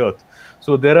field of the Earth.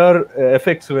 So there are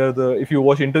effects where if you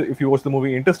watch the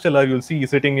movie Interstellar, you'll see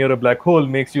sitting near a black hole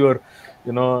makes your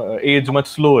age much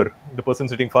slower. The person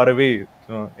sitting far away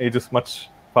ages much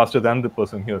faster than the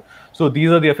person here. So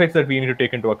these are the effects that we need to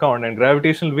take into account, and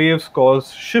gravitational waves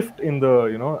cause shift in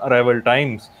the arrival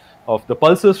times of the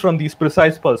pulses from these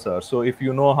precise pulsars. So if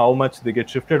you know how much they get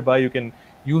shifted by, you can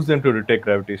use them to detect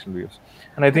gravitational waves.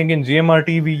 And I think in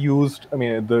GMRT we used,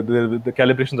 the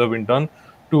calibrations have been done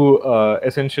to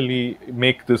essentially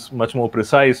make this much more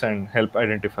precise and help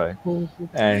identify.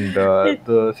 And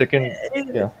the second,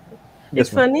 yeah. It's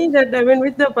funny that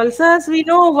with the pulsars, we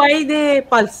know why they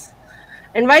pulse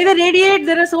and why they radiate.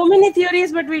 There are so many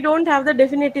theories, but we don't have the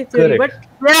definitive theory. Correct.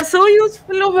 But they are so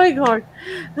useful. Oh my God!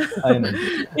 I know.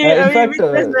 In fact,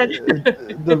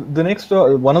 the next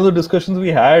one of the discussions we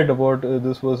had about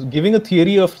this was giving a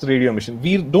theory of radio emission.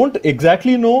 We don't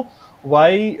exactly know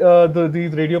why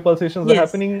these radio pulsations are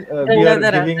happening.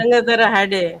 Gangadhara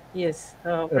had a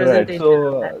presentation. Right.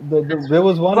 So there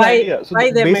was one idea. So why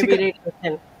there may be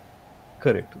radiation?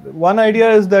 Correct. One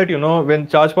idea is that, when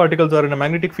charged particles are in a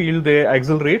magnetic field, they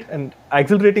accelerate, and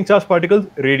accelerating charged particles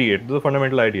radiate. This is a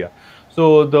fundamental idea.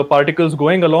 So the particles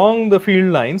going along the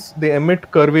field lines, they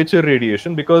emit curvature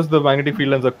radiation because the magnetic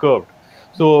field lines are curved.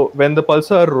 So when the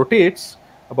pulsar rotates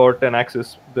about an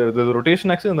axis, there's a rotation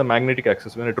axis and the magnetic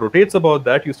axis. When it rotates about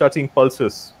that, you start seeing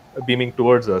pulses beaming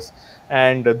towards us.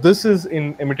 And this is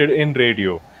emitted in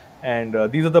radio. And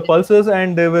these are the pulses,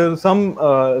 and there were some,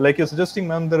 like you're suggesting,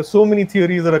 ma'am, there are so many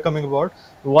theories that are coming about.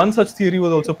 One such theory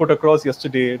was also put across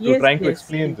yesterday to trying to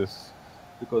explain this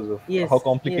because of how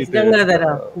complicated. So,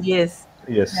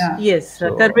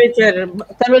 curvature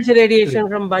radiation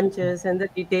from bunches and the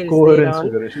details.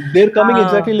 Coherence. They're coming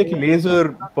exactly like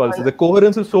laser pulses. The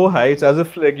coherence is so high, it's as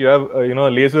if like you have a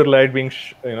laser light being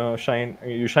you shine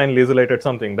laser light at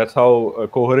something. That's how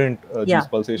coherent these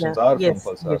pulsations are from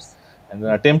pulsars. And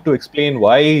an attempt to explain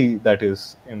why that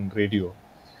is in radio.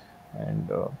 And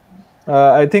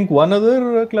I think one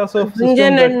other class of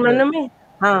system and Manami.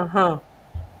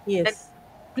 Yes,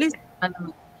 please.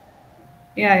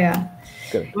 Yeah.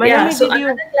 Correct. Madam, So did you?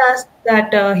 another class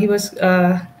that he was,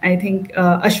 I think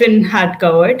Ashwin had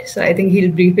covered. So I think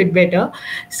he'll brief it better.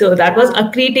 So that was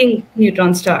accreting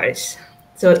neutron stars.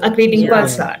 So accreting Yeah.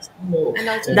 pulsars. So And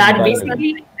also And that binary.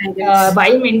 basically, angles.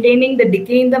 while maintaining the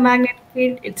decay in the magnetic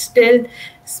field, it still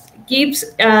keeps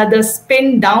the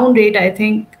spin down rate, I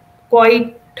think,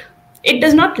 quite. It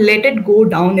does not let it go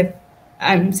down, if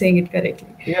I'm saying it correctly.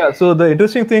 Yeah, so the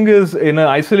interesting thing is in an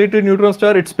isolated neutron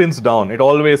star, it spins down. It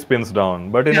always spins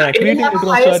down. But in an It will accreting have a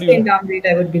neutron higher star, spin down rate,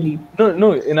 I would believe.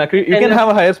 no, you can have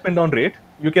a higher spin down rate.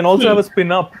 You can also have a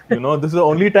spin up. This is the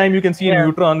only time you can see a Yeah.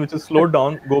 neutron which is slowed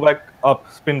down, go back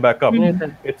up, spin back up.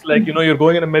 Newton. It's like, you're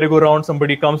going in a merry-go-round,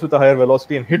 somebody comes with a higher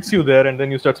velocity and hits you there, and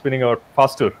then you start spinning out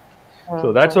faster.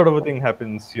 So that sort of a thing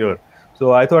happens here.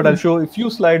 So I thought I'll show a few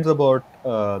slides about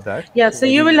that. Yeah, so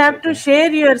you will have to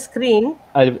share your screen.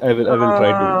 I will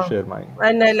try to share mine.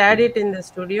 And I'll add it in the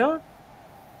studio.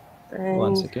 And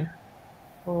 1 second.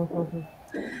 Mhm.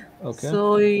 Okay.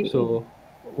 So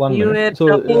 1 you minute.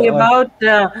 were talking about,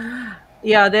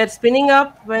 they're spinning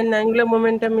up when angular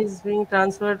momentum is being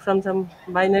transferred from some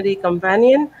binary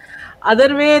companion.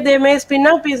 Other way they may spin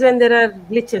up is when there are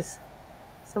glitches.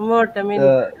 Somewhat, I mean.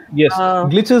 Yes,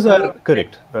 glitches are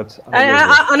correct. That's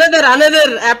another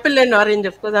apple and orange,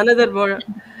 of course, another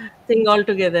thing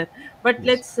altogether. But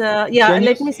let's,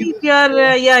 let me see if your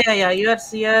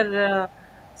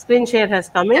screen share has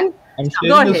come in. I'm Go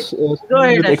sharing ahead. this Go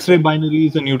ahead, with X-ray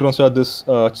binaries and neutron star, this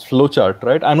flow chart,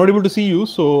 right? I'm not able to see you,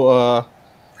 so...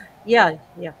 Yeah.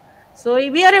 So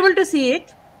we are able to see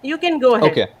it. You can go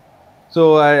ahead. Okay.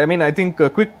 So, I think a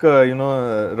quick,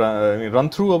 run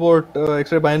through about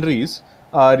X-ray binaries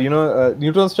are,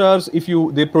 neutron stars,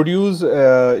 they produce,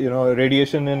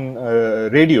 radiation in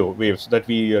radio waves that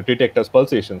we detect as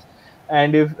pulsations.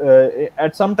 And if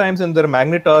at some times in their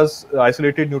magnetars,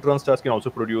 isolated neutron stars can also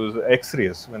produce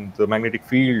X-rays when the magnetic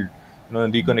field,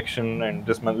 deconnection, and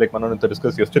just like Manonita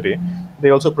discussed yesterday, they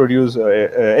also produce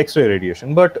X-ray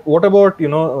radiation. But what about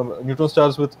neutron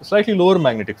stars with slightly lower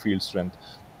magnetic field strength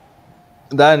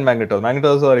than magnetars?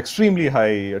 Magnetars are extremely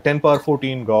high, 10 power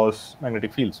 14 Gauss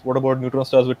magnetic fields. What about neutron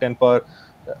stars with 10 power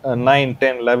 9,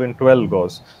 10, 11, 12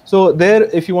 Gauss? So there,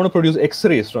 if you want to produce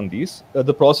X-rays from these,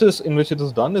 the process in which it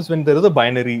is done is when there is a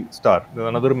binary star. There's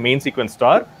another main sequence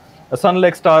star, a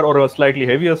sun-like star or a slightly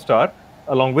heavier star,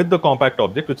 along with the compact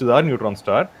object, which is our neutron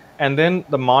star. And then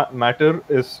the matter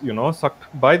is,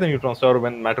 sucked by the neutron star.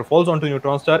 When matter falls onto the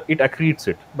neutron star, it accretes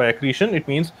it. By accretion, it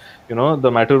means,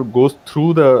 the matter goes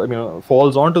through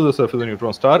falls onto the surface of the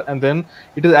neutron star, and then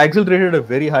it is accelerated at a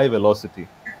very high velocity.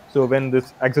 So when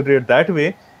this accelerates that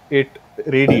way, it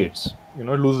radiates,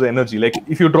 loses energy. Like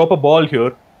if you drop a ball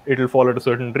here, it will fall at a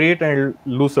certain rate and it'll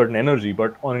lose certain energy.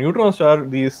 But on a neutron star,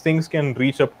 these things can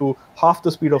reach up to half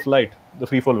the speed of light, the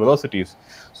free fall velocities.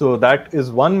 So that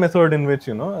is one method in which,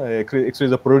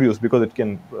 X-rays are produced, because it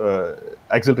can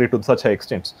accelerate to such high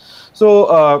extents.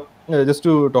 So just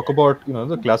to talk about,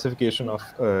 the classification of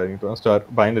neutron star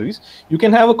binaries, you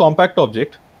can have a compact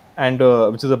object, and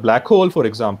which is a black hole, for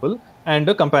example, and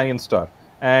a companion star.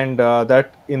 And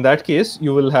that in that case,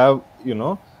 you will have,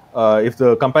 if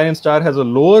the companion star has a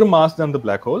lower mass than the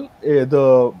black hole,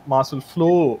 the mass will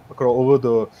flow over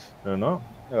the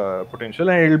potential,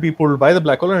 and it will be pulled by the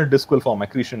black hole, and a disk will form,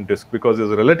 accretion disk, because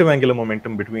there's a relative angular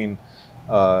momentum between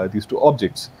these two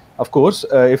objects. Of course,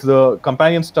 if the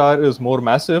companion star is more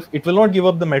massive, it will not give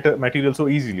up the material so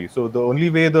easily. So the only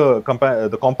way the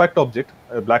compact object,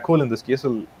 a black hole in this case,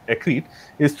 will accrete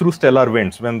is through stellar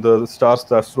winds, when the star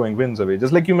starts throwing winds away,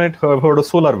 just like you might have heard of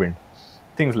solar wind,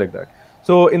 things like that.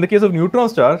 So in the case of neutron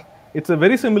star, it's a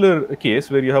very similar case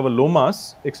where you have a low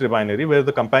mass X-ray binary where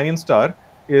the companion star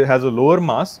has a lower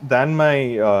mass than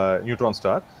my neutron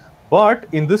star. But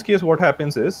in this case, what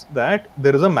happens is that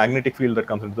there is a magnetic field that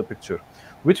comes into the picture,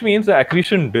 which means the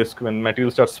accretion disk, when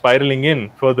material starts spiraling in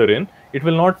further in, it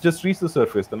will not just reach the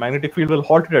surface. The magnetic field will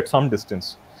halt it at some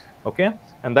distance. Okay,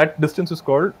 and that distance is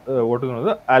called what is known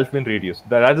as the Alfvén radius.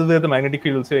 That is where the magnetic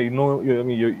field will say,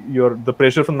 the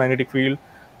pressure from the magnetic field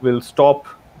will stop.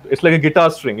 It's like a guitar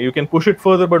string. You can push it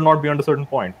further, but not beyond a certain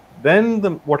point. Then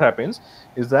what happens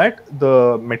is that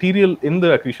the material in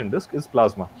the accretion disk is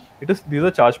plasma. These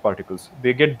are charged particles.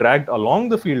 They get dragged along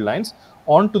the field lines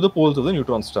onto the poles of the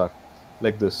neutron star,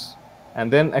 like this,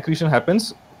 and then accretion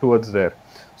happens towards there.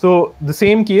 So the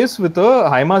same case with a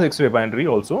high mass X-ray binary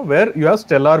also, where you have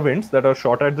stellar winds that are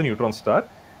shot at the neutron star,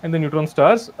 and the neutron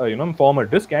stars form a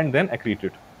disk and then accrete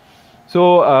it.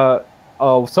 So a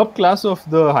subclass of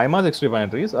the high mass X-ray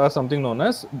binaries are something known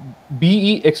as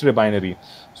BE X-ray binary.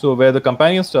 So where the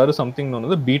companion star is something known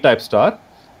as the B-type star,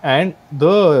 and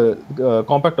the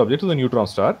compact object is the neutron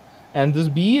star. And this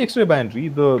BE X-ray binary,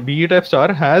 the BE type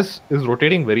star is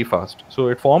rotating very fast. So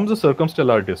it forms a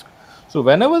circumstellar disk. So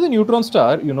whenever the neutron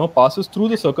star, passes through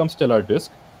the circumstellar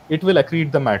disk, it will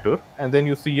accrete the matter, and then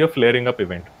you see a flaring up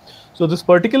event. So this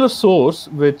particular source,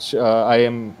 which I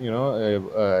am,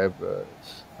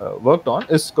 worked on,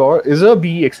 is a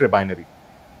BE X-ray binary.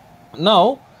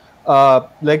 Now,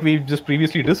 like we just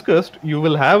previously discussed, you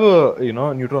will have a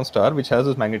neutron star which has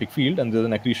this magnetic field, and there's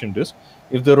an accretion disk.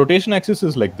 If the rotation axis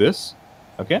is like this,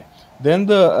 okay, then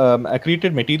the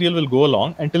accreted material will go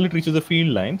along until it reaches the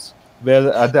field lines,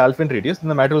 where at the alpha radius, then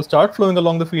the matter will start flowing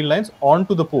along the field lines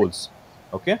onto the poles.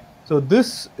 Okay, so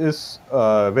this is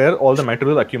where all the matter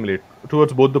will accumulate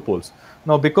towards both the poles.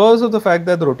 Now, because of the fact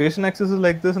that the rotation axis is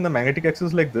like this and the magnetic axis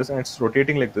is like this, and it's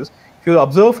rotating like this, if you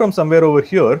observe from somewhere over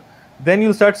here, then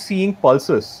you'll start seeing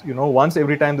pulses, once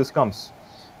every time this comes.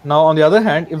 Now, on the other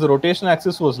hand, if the rotation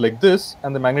axis was like this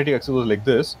and the magnetic axis was like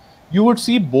this, you would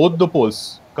see both the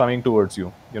poles coming towards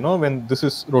you, when this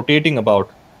is rotating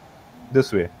about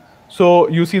this way. So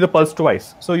you see the pulse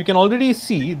twice. So you can already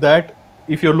see that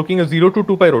if you're looking at 0 to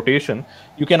 2 pi rotation,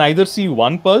 you can either see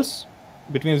one pulse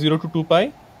between 0 to 2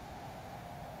 pi,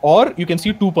 or you can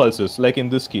see two pulses, like in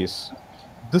this case.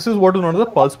 This is what is known as the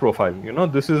pulse profile.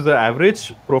 This is the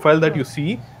average profile that you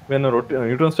see when a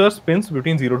neutron star spins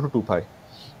between 0 to 2 pi.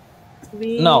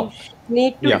 We Now,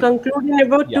 need to conclude in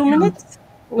about 2 minutes.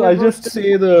 So I'll just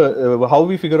say the how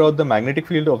we figure out the magnetic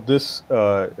field of this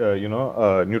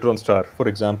neutron star. For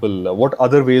example, what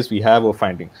other ways we have of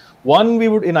finding. One, we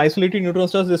would, in isolated neutron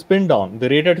stars, they spin down. The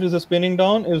rate at which they're spinning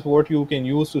down is what you can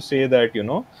use to say that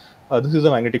this is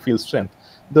a magnetic field strength.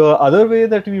 The other way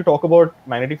that we talk about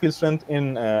magnetic field strength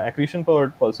in accretion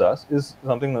powered pulsars is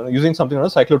using something known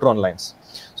as cyclotron lines.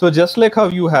 So just like how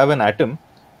you have an atom,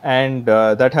 and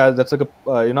that's like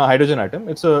a hydrogen atom.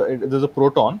 There's a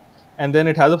proton, and then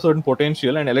it has a certain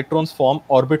potential, and electrons form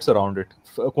orbits around it,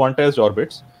 quantized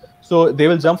orbits. So they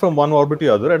will jump from one orbit to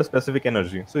the other at a specific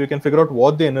energy. So you can figure out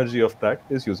what the energy of that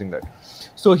is using that.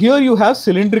 So here you have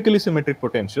cylindrically symmetric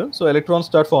potential. So electrons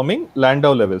start forming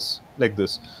Landau levels like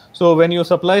this. So when you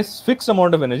supply fixed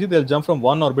amount of energy, they'll jump from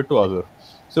one orbit to other.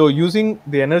 So using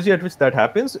the energy at which that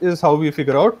happens is how we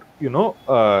figure out,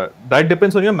 that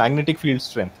depends on your magnetic field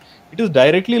strength. It is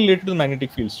directly related to the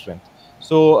magnetic field strength.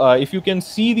 So if you can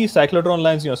see these cyclotron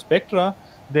lines in your spectra,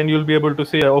 then you'll be able to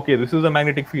say, okay, this is the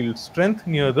magnetic field strength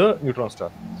near the neutron star.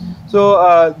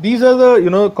 So these are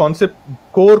the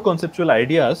core conceptual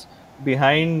ideas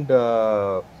behind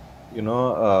the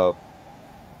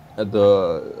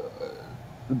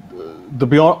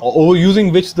beyond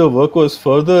using which the work was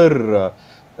further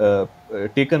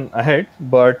taken ahead,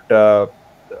 but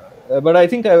I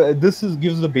think this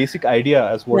gives the basic idea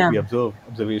as what we observe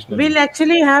observationally. We'll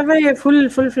actually have a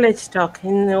full-fledged talk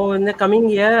in the coming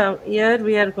year. We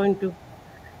are going to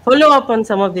follow up on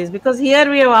some of these, because here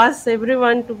we have asked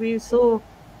everyone to be so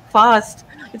fast.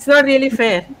 It's not really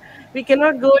fair. We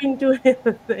cannot go into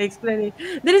explaining.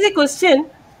 There is a question,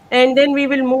 and then we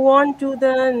will move on to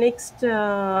the next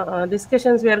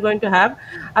discussions we are going to have.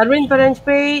 Arvind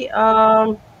Paranjpe,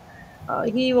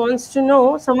 he wants to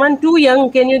know, someone too young,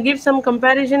 can you give some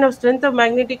comparison of strength of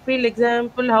magnetic field?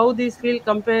 Example, how these field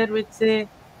compare with, say,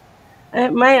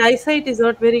 my eyesight is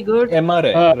not very good.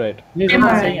 MRI, right?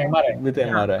 MRI. With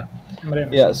MRI.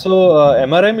 Yeah, so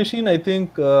MRI machine, I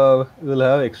think, will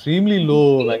have extremely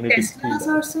low magnetic field. Teslas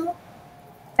or so?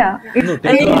 Yeah. No,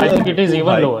 I think it is even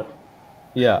lower.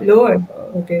 Yeah. Lower.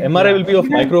 Okay. MRI will be of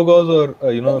microgauss or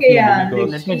few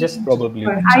milligauss. Let me just probably.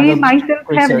 I myself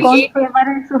have gone to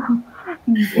MRI, so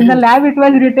in the lab it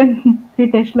was written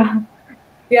 3 Tesla.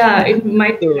 Yeah, it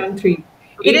might be around 3.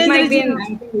 It might be an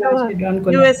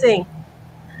You were saying,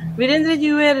 Virendra,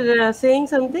 you were saying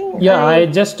something? Yeah, I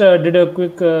just did a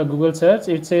quick Google search.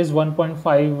 It says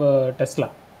 1.5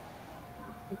 Tesla.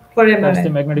 For MRI. That's the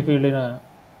magnetic field in a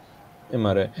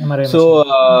MRI. So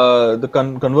the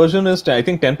conversion is, I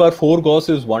think 10 power 4 Gauss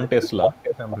is 1 Tesla,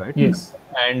 if I'm right. Yes.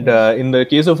 And in the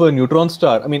case of a neutron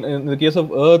star, I mean, in the case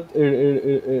of Earth,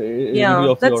 it will be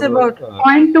of that's about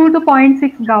 0.2 to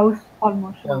 0.6 Gauss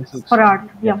almost for Earth.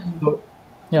 Yeah. So,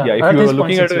 Yeah, if you Earth are is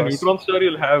looking at 0.6 a Gauss. neutron star,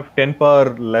 you'll have 10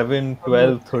 power 11,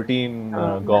 12, 13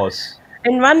 Gauss.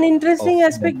 And one interesting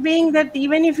aspect being that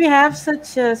even if you have such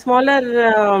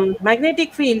smaller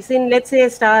magnetic fields in, let's say, a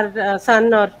star,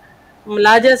 sun or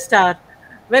larger star,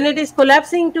 when it is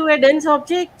collapsing to a dense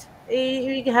object,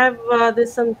 we have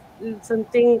this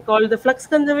something called the flux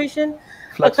conservation,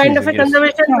 a kind of a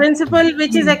conservation principle,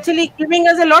 which is actually giving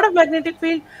us a lot of magnetic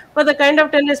field for the kind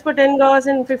of 10⁻10 Gauss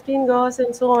and 15 Gauss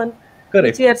and so on,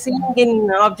 Correct. which we are seeing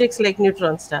in objects like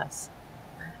neutron stars.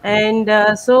 And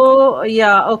so,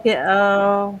 yeah, okay.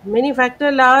 Many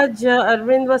factor large,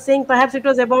 Arvind was saying perhaps it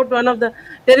was about one of the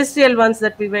terrestrial ones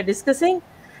that we were discussing.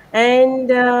 And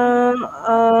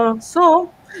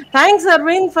so, thanks,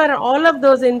 Arvind, for all of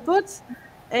those inputs.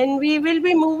 And we will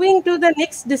be moving to the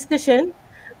next discussion,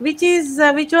 which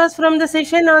was from the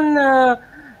session on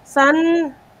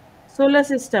sun solar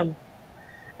system.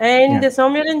 And Yeah.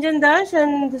 Soumyaranjan Dash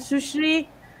and Sushri,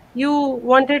 you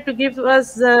wanted to give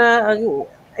us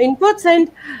inputs,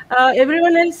 and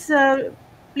everyone else,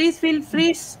 please feel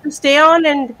free to stay on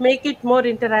and make it more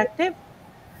interactive.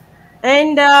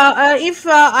 And if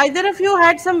either of you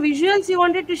had some visuals you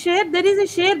wanted to share, there is a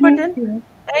share Yes, button, yes.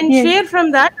 and Yes. share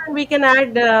from that, and we can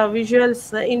add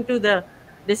visuals into the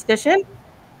discussion.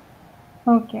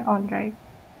 Okay, all right.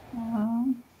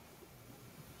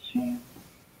 Share.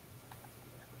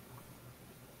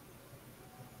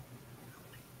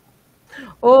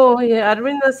 Oh, yeah,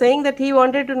 Arvind was saying that he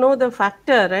wanted to know the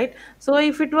factor, right? So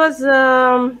if it was,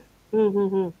 hmm, hmm,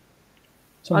 hmm.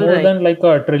 So All more right. than like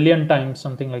a trillion times,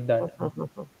 something like that.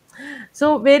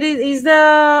 So where is the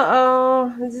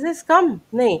is this come?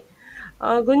 Nay.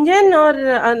 Gunjan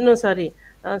or no, sorry.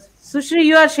 Sushri,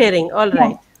 you are sharing. All Yeah.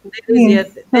 right. There is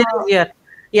Yes. here. There is here.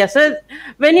 Yeah. So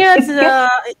when you It's okay. are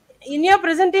in your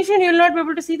presentation, you will not be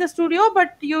able to see the studio,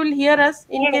 but you will hear us.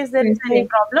 In Yes, case there is yes, any yes.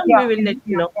 problem, Yeah, we will yeah, let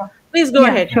you yeah, know. yeah. Please go Yeah,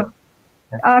 ahead. sure.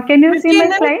 Can you see 15 my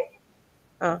minutes.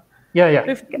 slide? Uh, Yeah, yeah.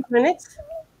 15 minutes.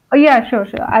 Oh, yeah, sure,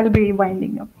 sure. I'll be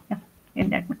winding up. Yeah, in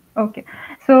that one. Okay.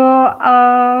 So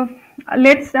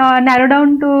let's narrow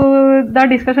down to the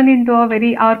discussion into a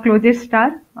very our closest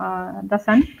star, the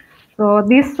sun. So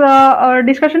this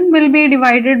discussion will be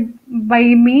divided by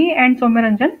me and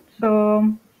Soumyaranjan.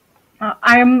 So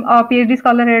I am a PhD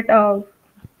scholar at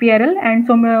PRL, and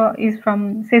Soumya is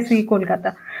from CESI,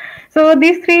 Kolkata. So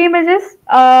these three images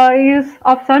is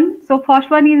of sun. So first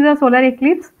one is a solar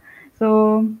eclipse.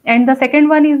 So and the second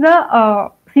one is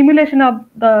the simulation of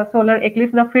the solar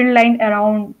eclipse, the field line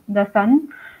around the sun.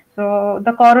 So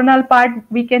the coronal part,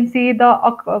 we can see the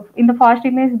in the first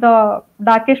image, the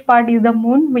darkest part is the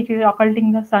moon, which is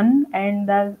occulting the sun, and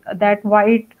that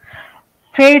white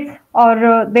threads,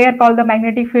 or they are called the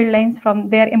magnetic field lines, from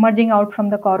they are emerging out from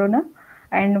the corona,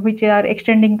 and which are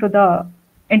extending to the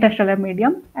interstellar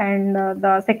medium. And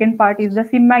the second part is the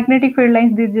magnetic field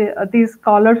lines. These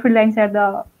colored field lines are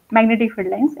the magnetic field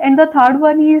lines, and the third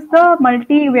one is the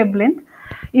multi wavelength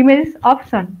images of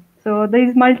sun. So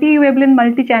these multi wavelength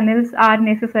multi channels are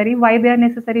necessary. Why they are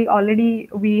necessary already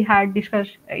we had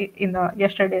discussed in the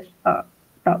yesterday's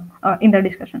talk, in the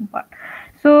discussion part.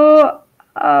 So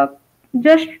uh,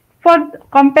 just for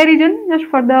comparison, just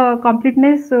for the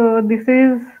completeness, this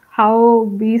is how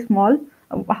we small,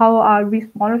 how are we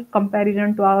small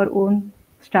comparison to our own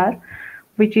star,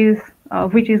 which is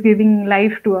giving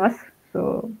life to us.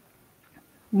 So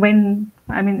when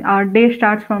our day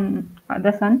starts from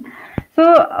the sun.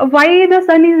 So why the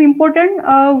sun is important?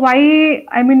 Why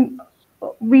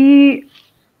we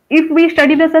if we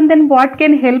study the sun, then what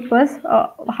can help us?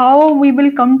 How we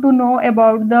will come to know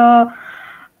about the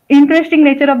interesting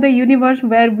nature of the universe,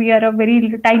 where we are a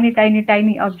very tiny, tiny,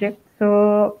 tiny object.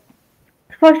 So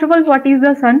first of all, what is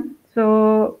the sun?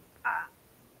 So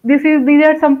these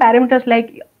are some parameters,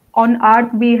 like on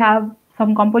earth we have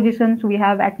some compositions, we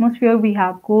have atmosphere, we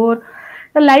have core.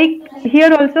 Like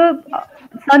here also,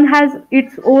 sun has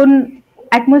its own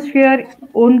atmosphere,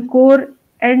 own core.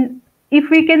 And if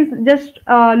we can just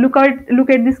look at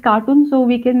this cartoon, so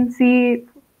we can see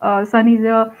sun is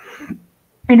a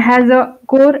it has a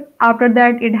core. After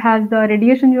that it has the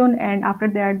radiation zone, and after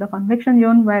that the convection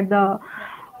zone, where the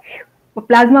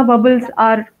plasma bubbles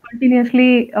are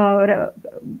continuously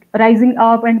rising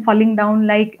up and falling down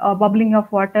like bubbling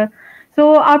of water.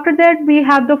 So after that we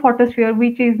have the photosphere,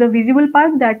 which is the visible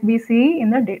part that we see in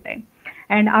the daytime.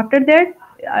 And after that,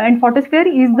 and photosphere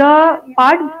is the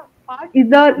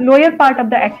lower part of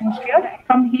the atmosphere.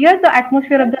 From here the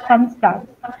atmosphere of the sun starts,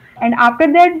 and after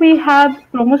that we have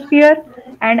chromosphere,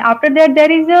 and after that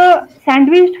there is a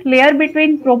sandwiched layer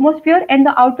between chromosphere and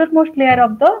the outermost layer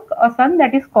of the sun,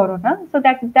 that is corona. So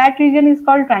that region is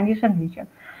called transition region.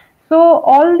 So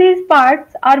all these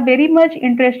parts are very much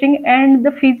interesting, and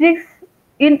the physics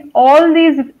in all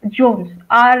these zones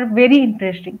are very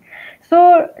interesting.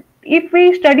 So if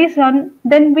we study sun,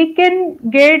 then we can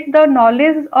get the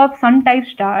knowledge of sun type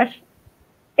stars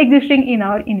existing in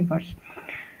our universe.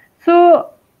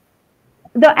 So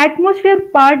the atmosphere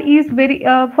part is very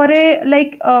for a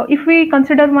like if we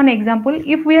consider one example,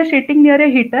 if we are sitting near a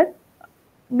heater,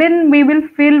 then we will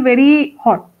feel very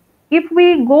hot. If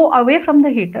we go away from the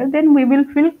heater, then we will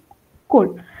feel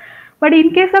cold. But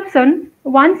in case of sun,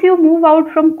 once you move out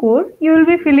from core, you will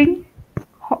be feeling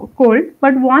cold.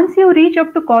 But once you reach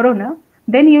up to corona,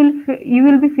 then you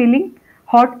will be feeling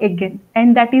hot again.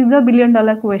 And that is the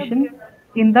billion-dollar question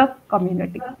in the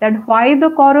community. That why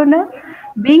the corona,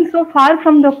 being so far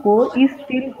from the core, is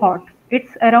still hot.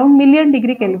 It's around million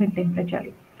degree Kelvin temperature.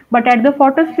 But at the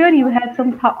photosphere, you have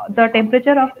the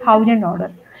temperature of 1,000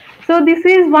 order. So this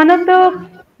is one of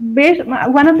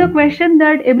the questions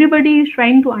that everybody is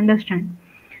trying to understand.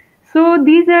 So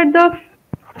these are the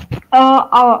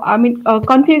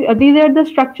these are the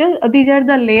structures, these are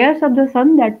the layers of the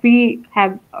sun that we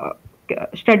have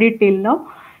studied till now.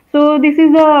 So this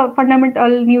is a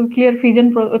fundamental nuclear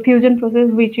fusion process,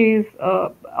 which is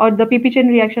or the PP chain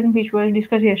reaction, which was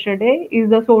discussed yesterday, is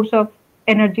the source of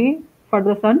energy for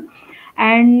the sun.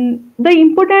 And the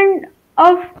important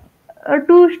of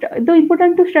the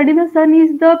important to study the sun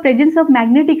is the presence of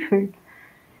magnetic field.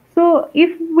 So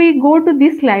if we go to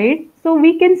this slide, so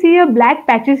we can see a black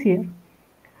patches here.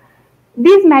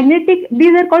 These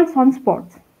are called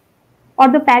sunspots, or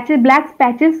the black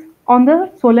patches on the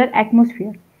solar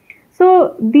atmosphere.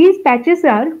 So these patches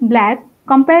are black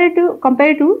compared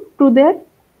to their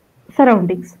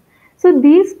surroundings. So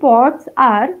these spots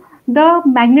are the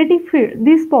magnetic field.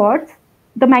 These spots,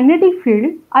 the magnetic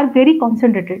field, are very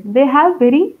concentrated. They have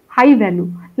very high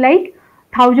value, like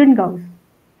 1,000 Gauss.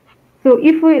 So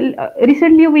if we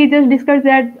recently we just discussed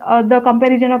that the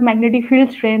comparison of magnetic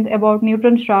field strength about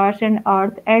neutron stars and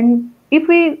Earth, and if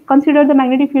we consider the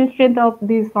magnetic field strength of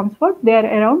these sunspots, they are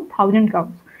around 1,000 Gauss,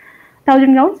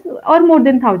 1,000 Gauss or more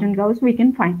than 1,000 Gauss we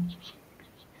can find.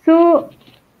 So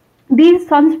these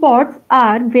sunspots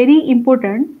are very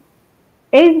important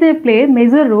as they play a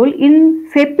major role in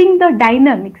shaping the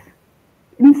dynamics,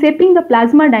 in shaping the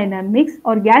plasma dynamics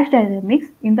or gas dynamics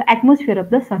in the atmosphere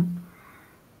of the sun.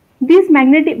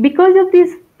 Because of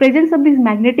this presence of these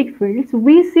magnetic fields,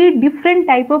 we see different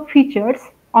type of features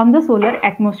on the solar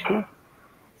atmosphere.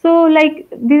 So like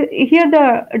here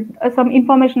some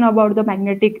information about the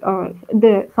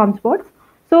the sunspots.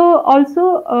 So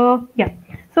also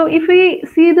so if we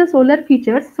see the solar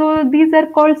features, so these are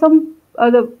called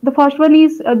the first one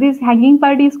is this hanging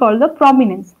part is called the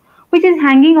prominence, which is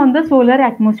hanging on the solar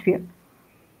atmosphere.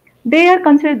 They are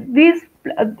considered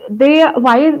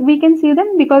why we can see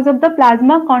them, because of the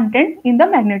plasma content in the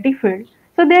magnetic field.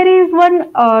 So there is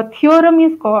one theorem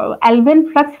is called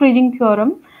Alban flux freezing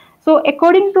theorem. So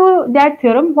according to that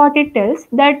theorem, what it tells,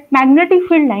 that magnetic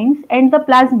field lines and the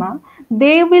plasma,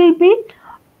 they will be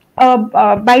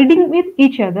binding with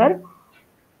each other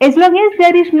as long as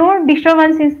there is no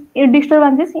disturbances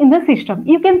in the system.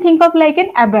 You can think of like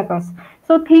an abacus.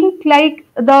 So think like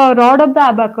the rod of the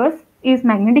abacus is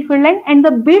magnetic field line, and the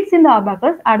beads in the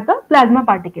abacus are the plasma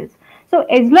particles. So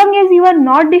as long as you are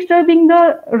not disturbing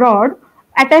the rod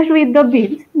attached with the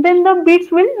beads, then the beads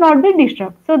will not be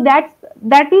disturbed. So that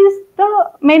is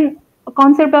the main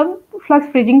concept of flux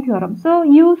freezing theorem. So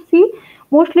you see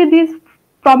mostly these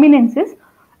prominences,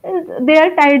 they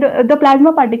are tied, the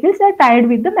plasma particles are tied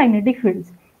with the magnetic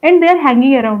fields, and they are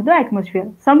hanging around the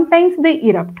atmosphere. Sometimes they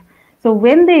erupt. So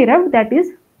when they erupt, that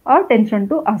is a tension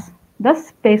to us, the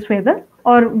space weather,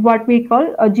 or what we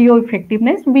call a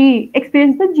geo-effectiveness. We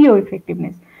experience the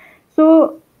geo-effectiveness.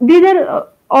 So these are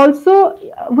also,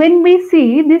 when we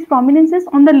see these prominences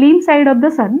on the limb side of the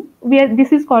sun,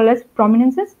 this is called as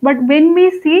prominences. But when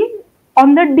we see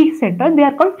on the disk center, they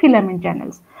are called filament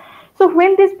channels. So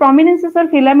when these prominences or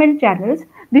filament channels,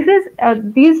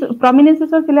 these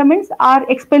prominences or filaments are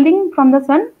expelling from the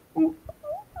sun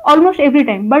almost every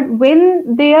time. But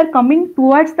when they are coming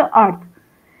towards the earth,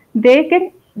 they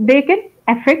can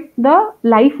affect the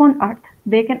life on earth.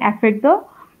 They can affect the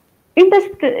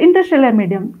interstellar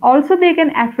medium. Also, they can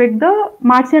affect the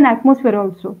Martian atmosphere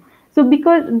also. So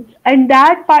and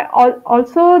that part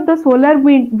also, the solar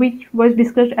wind, which was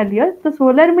discussed earlier, the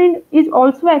solar wind is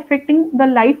also affecting the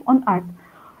life on earth.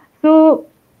 So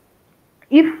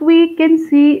if we can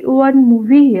see one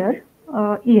movie here,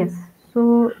 yes.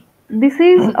 So this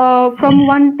is from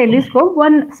one telescope,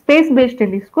 one space-based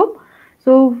telescope.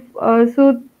 So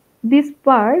this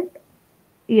part,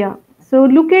 yeah. So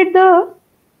look at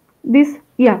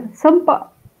some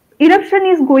eruption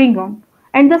is going on,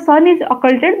 and the sun is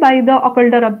occulted by the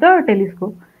occulter of the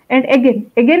telescope, and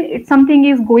again something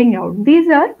is going out. These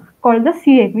are called the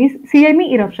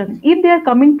CME eruption. If they are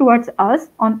coming towards us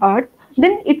on earth,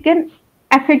 then it can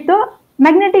affect the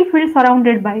magnetic field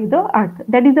surrounded by the earth.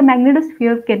 That is, the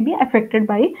magnetosphere can be affected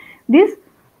by these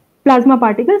plasma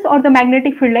particles or the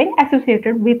magnetic field line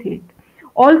associated with it.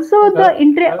 Also, the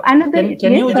another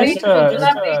can you yes, just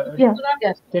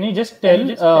yeah. can you just tell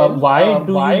why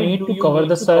do you need to cover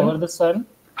the sun?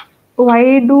 Why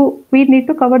do we need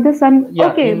to cover the sun? Yeah,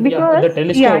 Okay, in because the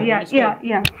telescope.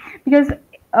 yeah, because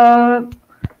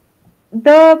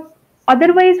the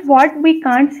otherwise what we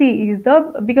can't see is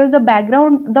because the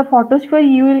background, the photosphere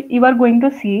you are going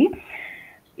to see,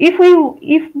 if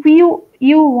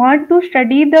you want to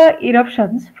study the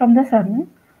eruptions from the sun,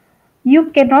 you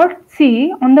cannot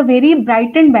see on the very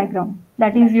brightened background,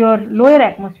 that is your lower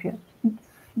atmosphere.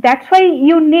 That's why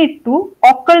you need to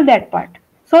occult that part,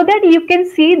 so that you can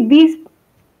see these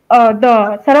the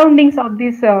surroundings of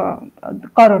this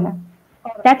corona.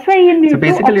 That's why you So need to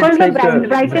basically, it's occult the like the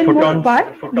brightened photons. part.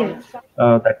 Yes.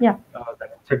 That Yeah.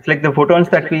 So it's like the photons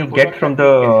that we get from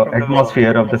the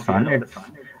atmosphere of the sun.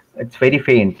 It's very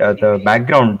faint. The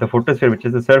background, the photosphere, which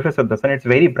is the surface of the sun, it's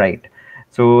very bright.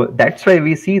 So that's why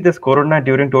we see this corona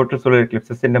during total solar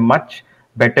eclipses in a much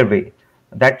better way.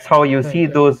 That's how you see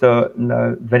those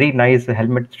very nice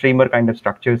helmet streamer kind of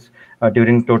structures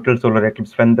during total solar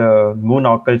eclipse when the moon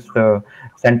occults the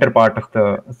center part of the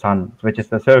sun, which is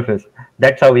the surface.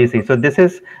 That's how we see. So this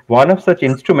is one of such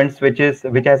instruments which has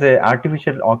a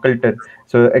artificial occulter.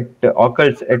 So it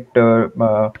occults it.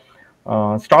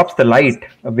 Stops the light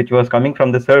which was coming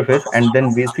from the surface, and then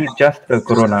we see just the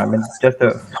corona, I mean just the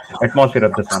atmosphere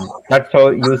of the sun. That's how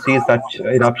you see such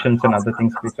eruptions and other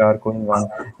things which are going on.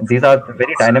 These are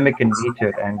very dynamic in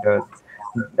nature, and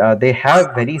they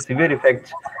have very severe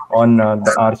effects on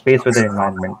our space weather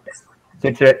environment. So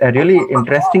it's a really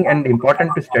interesting and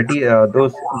important to study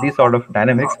these sort of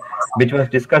dynamics, which was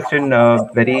discussed in a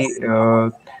very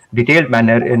detailed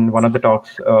manner in one of the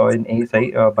talks in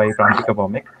ASI by Prantika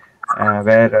Bhaumik,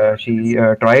 where she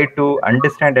tried to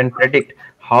understand and predict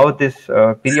how this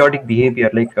periodic behavior,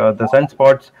 like the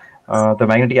sunspots, the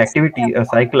magnetic activity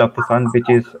cycle of the sun, which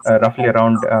is roughly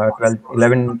around 12,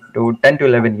 11 to 10 to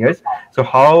 11 years. So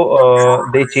how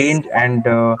they change, and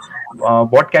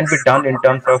what can be done in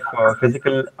terms of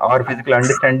physical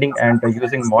understanding and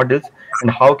using models,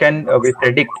 and how can we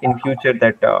predict in future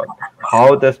that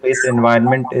how the space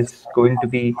environment is going to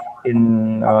be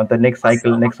in the next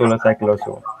solar cycle or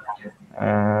so.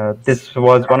 This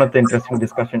was one of the interesting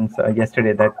discussions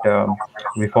yesterday that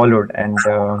we followed, and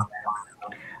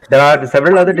there are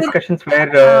several other There, discussions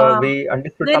where we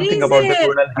understood there something is about the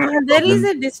coronal heating there is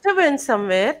problem. a disturbance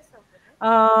somewhere.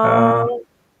 Uh,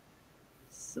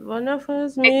 Uh, One of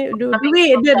us may do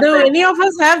any of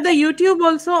us have the YouTube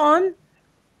also on,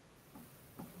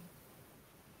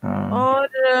 uh, or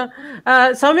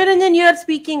Soumyaranjan, you are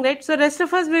speaking, right? So rest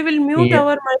of us, we will mute yeah.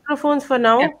 our microphones for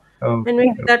now, Yeah. and Okay.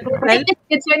 maybe that Okay. would I help. think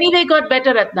it's anyway got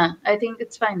better, Ratna. I think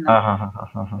it's fine now.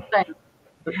 Fine.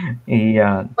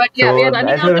 Yeah. But yeah, we are So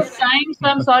running as I out of was, time, so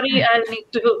I'm sorry. I'll need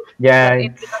to yeah.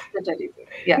 interrupt the television.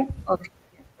 Yeah. Okay.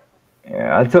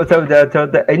 Yeah,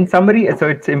 in summary, so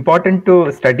it's important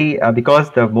to study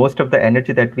because the most of the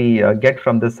energy that we get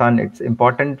from the sun, it's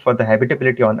important for the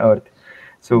habitability on Earth.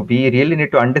 So we really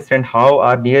need to understand how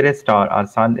our nearest star, our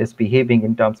sun, is behaving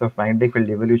in terms of magnetic field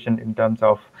evolution, in terms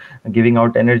of giving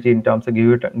out energy, in terms of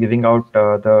giving out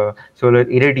the solar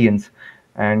irradiance.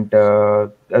 And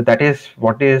that is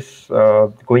what is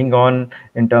going on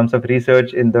in terms of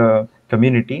research in the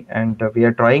community. And we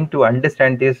are trying to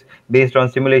understand this based on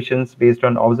simulations, based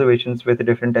on observations with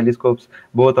different telescopes,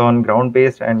 both on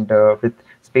ground-based and with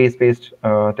space-based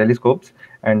telescopes.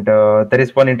 And there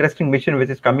is one interesting mission which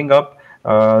is coming up,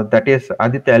 that is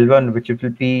Aditya L1, which will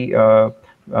be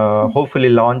hopefully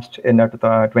launched in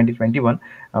 2021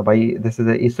 by this is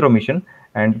a ISRO mission,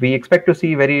 and we expect to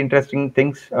see very interesting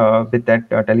things with that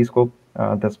telescope,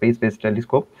 the space-based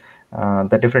telescope,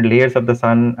 the different layers of the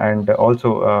sun, and also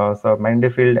some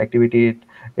magnetic field activity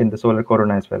in the solar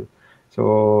corona as well.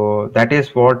 So that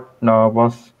is what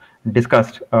was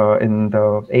discussed in the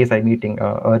ASI meeting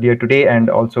earlier today and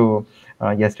also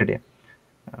yesterday.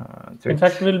 So In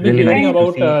fact, we'll be really hearing nice to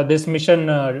about see this mission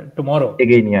tomorrow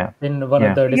again. Yeah, in one of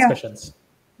yeah, the Yeah. discussions.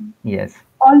 yes.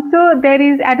 Also, there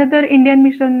is another Indian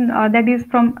mission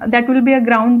that will be a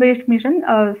ground-based mission.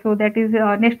 So that is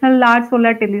National Large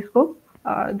Solar Telescope.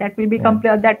 That will be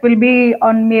Yeah. that will be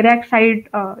on Meerut side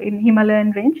in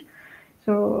Himalayan range.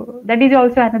 So that is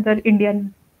also another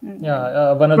Indian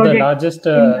Yeah, one of the project. largest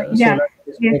Yeah, solar yes,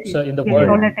 telescopes in the yes, world.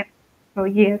 solar telescope. So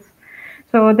yes.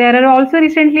 So there are also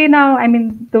recently now, I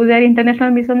mean, those are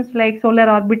international missions like Solar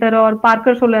Orbiter or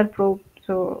Parker Solar Probe.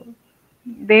 So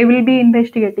they will be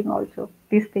investigating also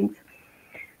these things.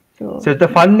 So the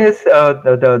fun is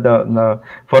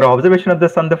for observation of the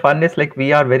sun. The fun is like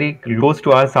we are very close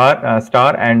to our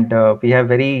star, and we have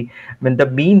very. I mean, the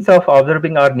means of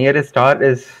observing our nearest star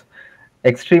is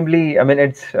extremely, I mean,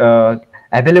 it's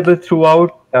available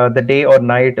throughout the day or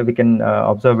night. We can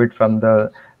observe it from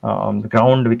the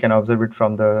ground, we can observe it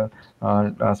from the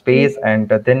space, and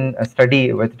then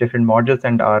study with different modules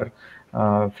and our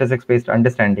physics-based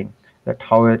understanding that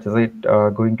how is it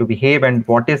going to behave, and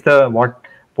what is the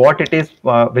what it is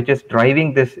which is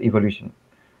driving this evolution.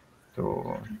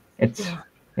 So it's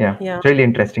Yeah. it's really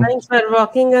interesting. Thanks for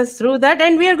walking us through that.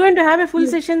 And we are going to have a full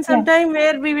session sometime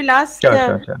where we will ask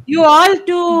Sure. you all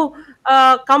to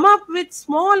come up with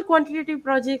small quantitative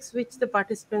projects which the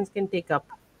participants can take up.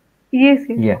 Yes,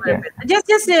 yes. Yeah.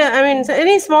 Just I mean, so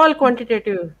any small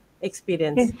quantitative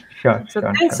experience. Yes. So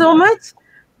thanks so much.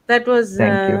 That was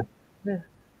Thank you.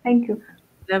 Thank you.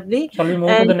 lovely. Shall we move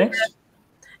to And the next?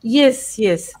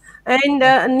 yes. And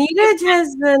Neeraj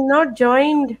has not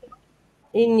joined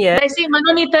in yet. I see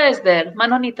Manonita is there.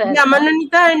 Manonita has Yeah, come.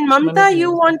 Manonita and Mamta, Manonita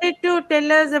you is wanted to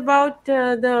tell us about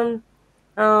the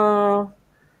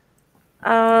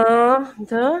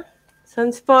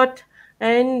sunspot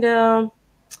and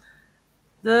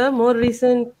the more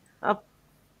recent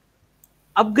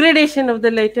upgradation of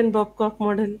the Leighton Bobcock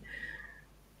model.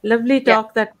 Lovely Yeah.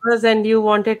 talk that was, and you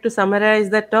wanted to summarize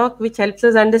that talk, which helps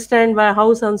us understand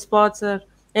how sunspots are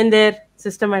and their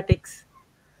systematics.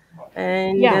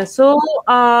 And Yeah.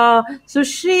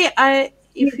 Sushri,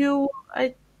 if you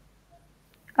the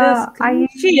I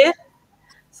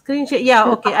screen share. Yeah,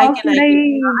 okay. I how can should I?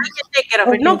 take care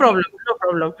of it. No Okay. problem. No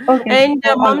problem. Okay. And Oh,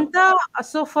 all right. Mamta,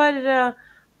 so for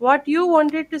what you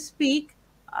wanted to speak,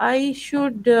 I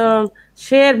should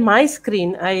share my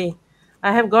screen.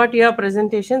 I have got your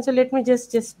presentation, so let me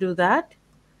just do that.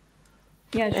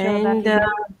 Yeah, sure. That And will be.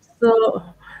 so,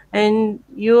 and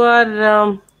you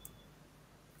are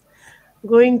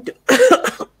going to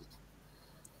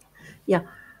yeah.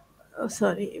 Oh,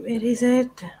 sorry. Where is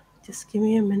it? Just give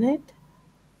me a minute.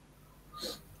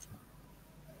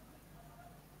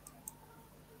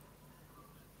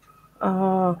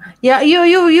 Yeah,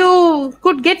 you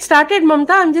could get started, Mamta.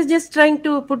 I'm just trying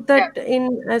to put Yeah. that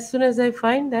in as soon as I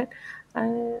find that.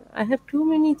 I have too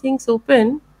many things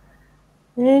open,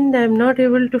 and I'm not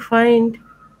able to find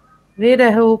where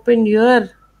I have opened your Yeah.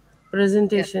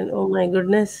 presentation. Oh my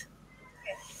goodness.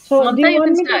 So, do Mamta, you you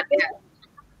want can me to? start. Yeah.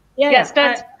 Yeah, Yeah. yeah.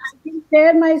 Start. I can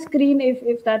share my screen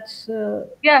if that's.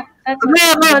 Yeah. That's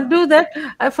Yeah, do that.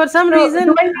 For some So, do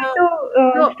reason, I need to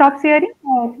no. stop sharing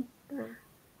or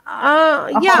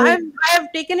Yeah, how? I have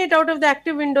taken it out of the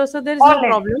active window, so there is All no right,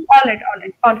 problem.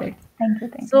 all right. Thank you,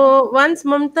 thank you. So once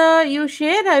Mamta you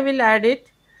share, I will add it.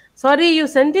 Sorry, you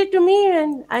sent it to me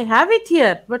and I have it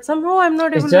here, but somehow I'm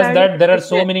not It's able to just add it. that there are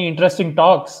so many interesting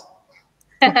talks,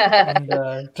 it. and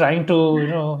trying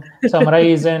to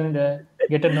summarize and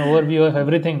get an overview of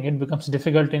everything, it becomes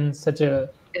difficult in such a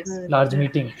Yes. large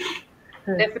meeting.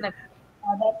 Definitely.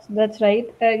 That's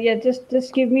right. Yeah,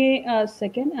 just give me a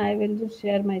second. I will just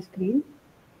share my screen.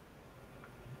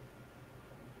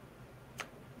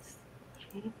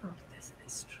 Of this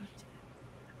Astrochat.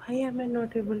 Why am I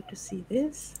not able to see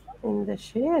this in the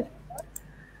share?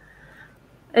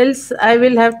 Else I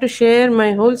will have to share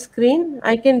my whole screen.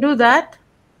 I can do that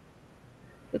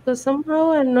because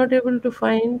somehow I'm not able to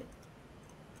find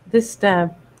this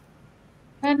tab.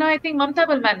 No, I think Mamta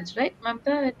will manage, right?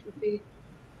 Mamta, it would be.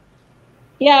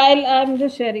 Yeah, I'm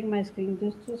just sharing my screen.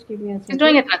 Just give me a He's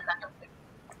doing second. it, Ratna.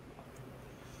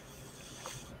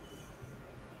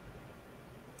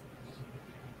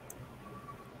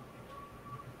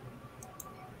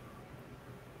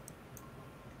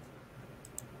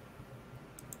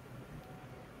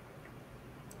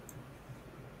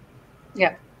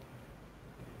 Yeah.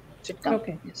 Should come.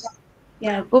 Okay. Yes.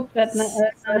 Yeah, Ratna, Oops, Ratna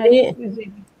sorry, is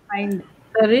able to find.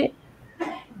 sorry.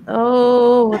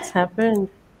 Oh, what's happened?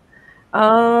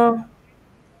 Uh,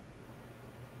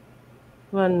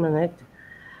 1 minute.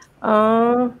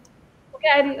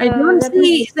 Okay, let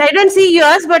me. I don't see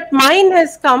yours, but mine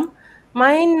has come.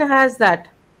 Mine has that.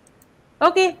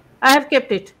 Okay, I have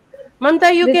kept it.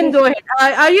 Mamta, you This can is. go ahead.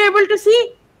 Are you able to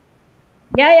see?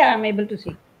 Yeah, I'm able to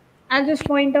see. I'll just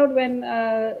point out when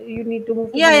you need to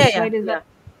move to the next slide. Is that?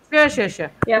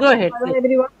 Sure. Yeah. Go ahead, Hello, please.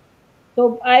 everyone.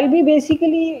 So I'll be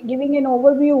basically giving an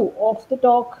overview of the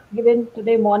talk given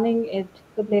today morning at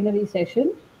the plenary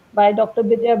session by Dr.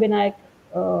 Vidya Vinayak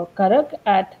Karak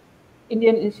at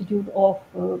Indian Institute of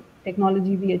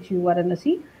Technology, VHU,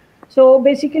 Varanasi. So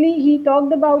basically, he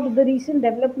talked about the recent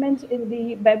developments in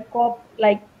the Babcock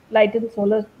light and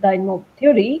solar dynamo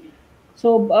theory.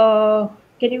 So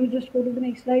can you just go to the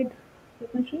next slide,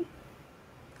 Ratnashri?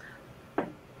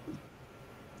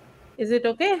 Is it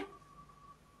okay?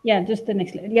 Yeah, just the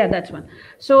next slide. Yeah, that's one.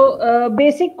 So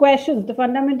basic questions, the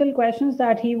fundamental questions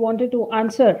that he wanted to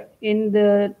answer in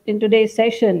today's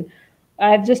session.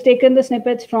 I've just taken the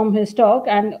snippets from his talk,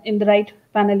 and in the right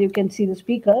panel you can see the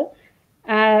speaker.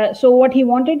 So what he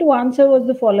wanted to answer was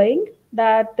the following: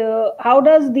 that how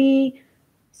does the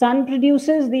sun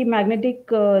produces the magnetic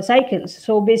cycles.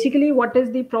 So basically what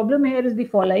is the problem here is the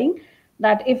following,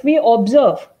 that if we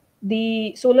observe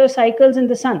the solar cycles in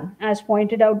the sun as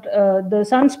pointed out, the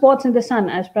sunspots in the sun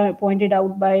as pointed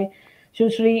out by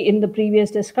Shushri in the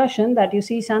previous discussion, that you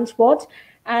see sunspots,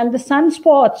 and the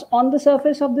sunspots on the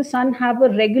surface of the sun have a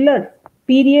regular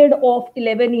period of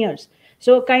 11 years.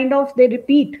 So kind of they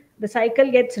repeat, the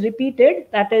cycle gets repeated.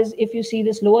 That is, if you see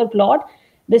this lower plot,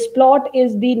 this plot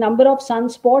is the number of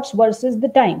sunspots versus the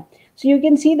time. So you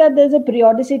can see that there's a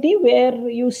periodicity where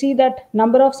you see that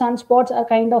number of sunspots are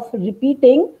kind of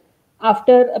repeating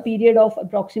after a period of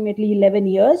approximately 11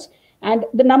 years. And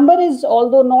the number is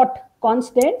although not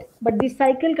constant, but the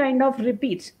cycle kind of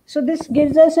repeats. So this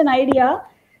gives us an idea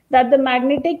that the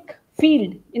magnetic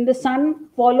field in the sun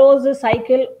follows a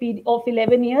cycle of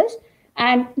 11 years,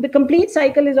 and the complete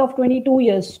cycle is of 22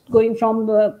 years, going from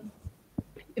the,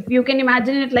 if you can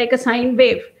imagine it like a sine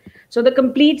wave. So the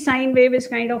complete sine wave is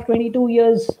kind of 22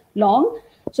 years long.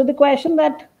 So the question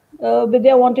that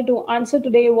Vidya wanted to answer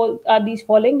today are these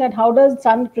following: that how does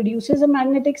sun produces a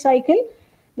magnetic cycle?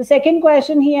 The second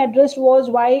question he addressed was,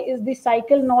 why is the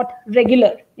cycle not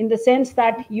regular, in the sense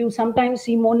that you sometimes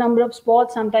see more number of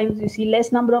spots, sometimes you see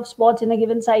less number of spots in a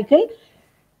given cycle.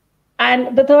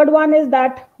 And the third one is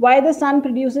that why the sun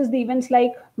produces the events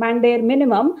like Maunder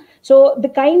minimum. So the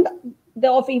kind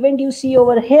of event you see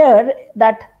over here,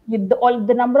 that with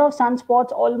the number of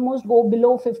sunspots almost go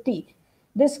below 50.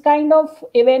 This kind of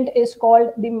event is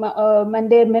called the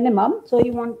Maunder minimum. So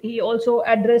he also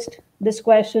addressed this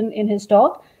question in his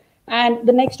talk. And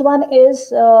the next one is,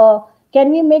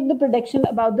 can we make the prediction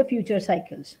about the future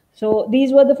cycles? So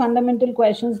these were the fundamental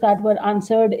questions that were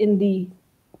answered in the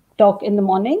talk in the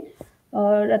morning.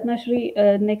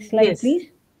 Ratnashri, next slide, Yes. please.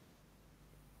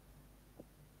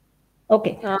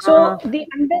 Okay, so the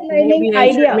underlining maybe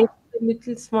I should idea. make it a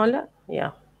little smaller.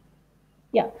 Yeah.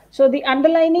 Yeah, so the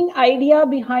underlining idea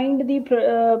behind the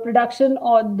production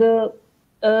or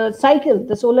the cycle,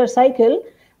 the solar cycle,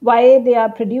 why they are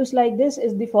produced like this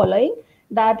is the following: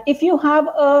 that if you have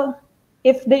a,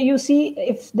 if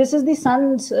this is the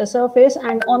sun's surface,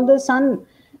 and on the sun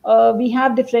we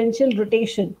have differential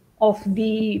rotation of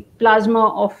the plasma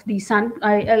of the sun,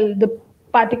 the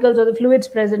particles or the fluids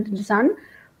present in the sun,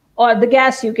 or the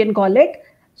gas you can call it.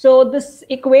 So this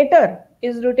equator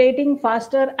is rotating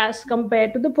faster as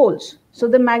compared to the poles. So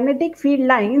the magnetic field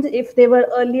lines, if they were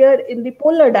earlier in the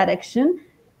polar direction,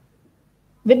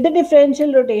 with the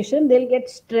differential rotation, they'll get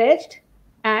stretched,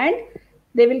 and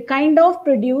they will kind of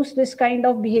produce this kind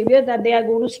of behavior that they are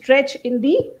going to stretch in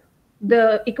the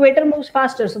equator moves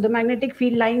faster. So the magnetic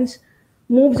field lines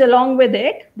moves along with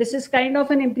it. This is kind of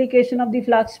an implication of the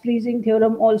flux freezing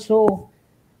theorem also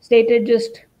stated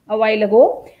just a while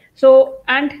ago. So,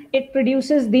 and it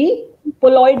produces the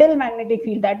poloidal magnetic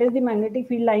field. That is, the magnetic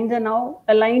field lines are now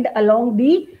aligned along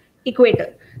the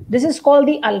equator. This is called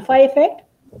the alpha effect.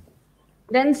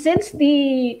 Then, since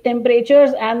the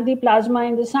temperatures and the plasma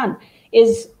in the sun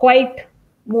is quite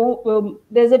more,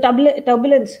 there's a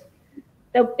turbulence.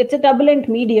 It's a turbulent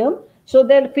medium, so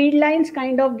the field lines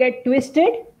kind of get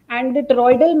twisted, and the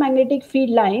toroidal magnetic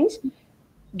field lines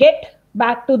get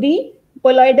back to the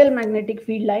poloidal magnetic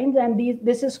field lines, and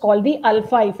this is called the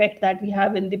alpha effect that we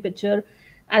have in the picture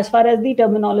as far as the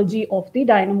terminology of the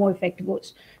dynamo effect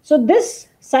goes. So this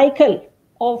cycle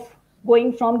of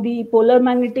going from the polar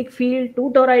magnetic field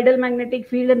to toroidal magnetic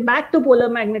field and back to polar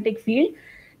magnetic field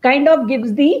kind of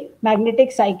gives the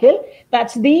magnetic cycle.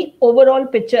 That's the overall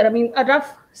picture. I mean, a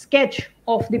rough sketch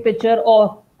of the picture,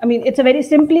 or I mean, it's a very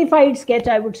simplified sketch,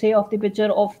 I would say, of the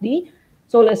picture of the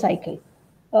solar cycle.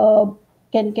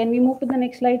 Can we move to the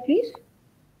next slide, please?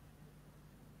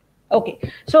 Okay,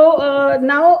 so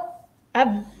now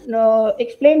I've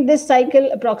explained this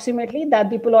cycle approximately, that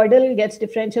the poloidal gets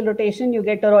differential rotation, you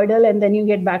get toroidal, and then you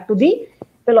get back to the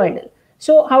poloidal.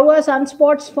 So how are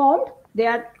sunspots formed? They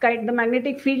are the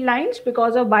magnetic field lines,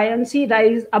 because of buoyancy,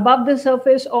 rise above the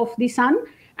surface of the sun,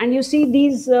 and you see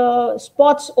these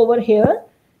spots over here,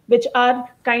 which are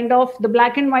kind of, the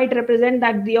black and white represent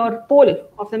that your pole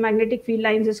of the magnetic field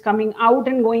lines is coming out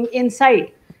and going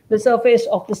inside the surface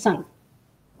of the sun.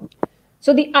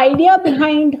 So the idea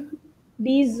behind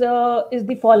these is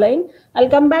the following. I'll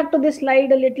come back to this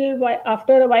slide a little while,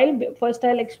 after a while. First,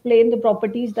 I'll explain the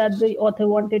properties that the author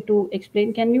wanted to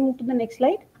explain. Can we move to the next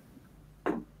slide?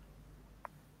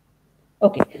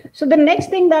 Okay, so the next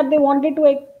thing that they wanted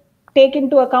to take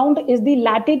into account is the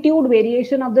latitude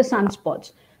variation of the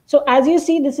sunspots. So as you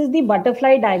see, this is the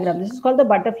butterfly diagram. This is called the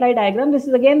butterfly diagram. This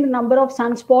is again the number of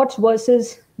sunspots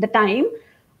versus the time.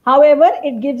 However,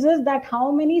 it gives us that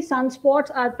how many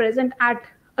sunspots are present at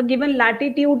a given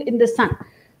latitude in the sun.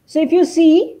 So if you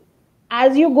see,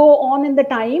 as you go on in the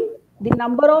time, the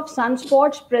number of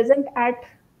sunspots present at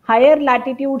higher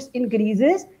latitudes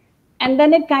increases, and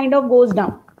then it kind of goes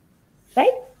down,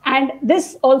 right? And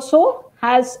this also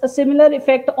has a similar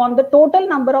effect on the total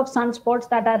number of sunspots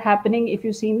that are happening if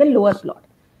you see in the lower plot.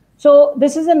 So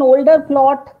this is an older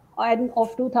plot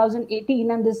of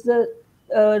 2018, and this is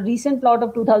a recent plot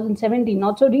of 2017.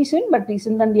 Not so recent, but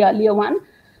recent than the earlier one.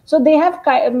 So they have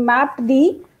mapped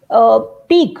the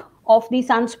peak of the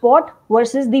sunspot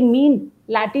versus the mean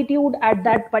latitude at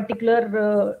that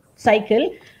particular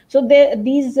cycle. So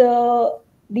these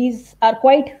are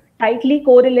quite tightly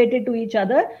correlated to each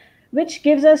other, which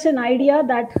gives us an idea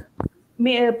that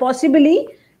possibly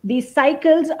these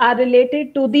cycles are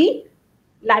related to the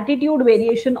latitude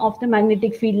variation of the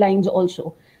magnetic field lines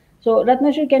also. So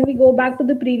Ratnashri, can we go back to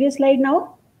the previous slide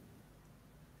now?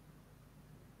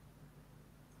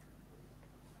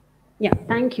 Yeah,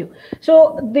 thank you.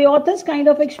 So the authors kind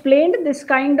of explained this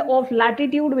kind of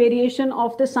latitude variation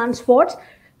of the sunspots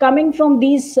coming from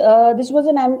these. This was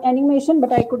an animation,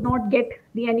 but I could not get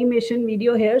the animation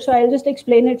video here. So I'll just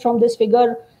explain it from this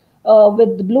figure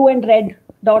with the blue and red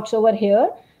dots over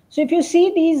here. So if you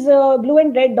see these blue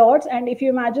and red dots, and if you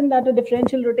imagine that a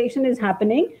differential rotation is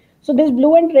happening, so these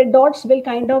blue and red dots will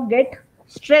kind of get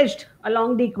stretched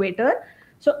along the equator.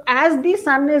 So as the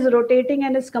sun is rotating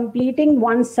and is completing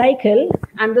one cycle,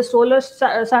 and the solar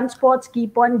sunspots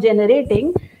keep on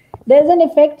generating, there's an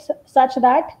effect such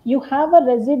that you have a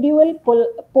residual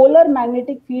polar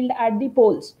magnetic field at the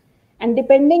poles. And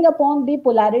depending upon the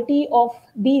polarity of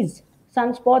these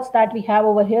sunspots that we have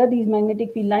over here, these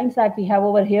magnetic field lines that we have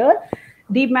over here,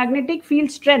 the magnetic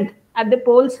field strength at the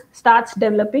poles starts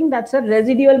developing. That's a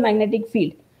residual magnetic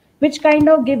field, which kind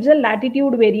of gives a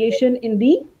latitude variation in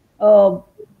the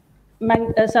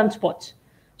sunspots.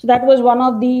 So that was one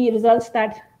of the results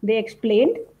that they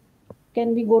explained.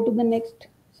 Can we go to the next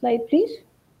slide, please?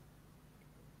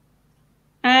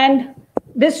 And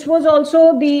this was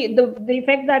also the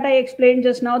effect that I explained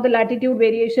just now. The latitude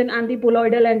variation and the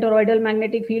poloidal and toroidal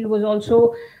magnetic field was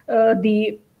also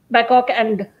the Babcock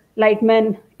and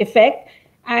Lightman effect.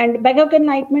 And Babcock and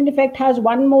Lightman effect has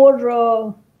one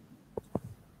more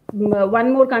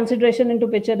consideration into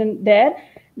picture in there,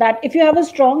 that if you have a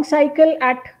strong cycle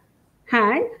at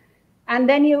hand, and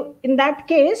then in that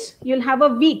case you'll have a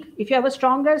weak. If you have a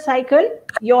stronger cycle,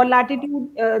 your latitude,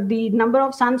 the number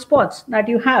of sunspots that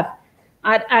you have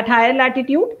at higher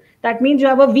latitude, that means you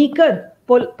have a weaker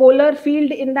polar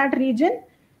field in that region.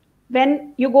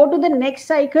 When you go to the next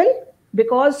cycle,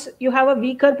 because you have a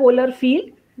weaker polar field,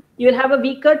 you will have a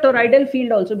weaker toroidal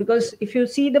field also, because if you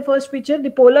see the first picture,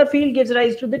 the polar field gives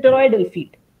rise to the toroidal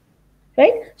field,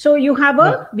 right? So you have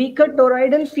a weaker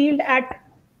toroidal field at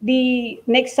the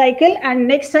next cycle, and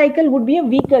next cycle would be a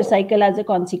weaker cycle as a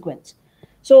consequence.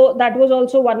 So that was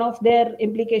also one of their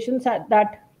implications,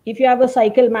 that if you have a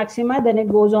cycle maxima, then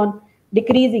it goes on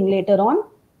decreasing later on.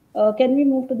 Can we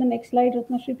move to the next slide,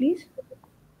 Ratnashri, please?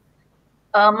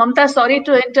 Mamta, sorry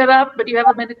to interrupt, but you have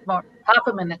a minute more, half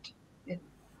a minute.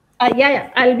 Yeah,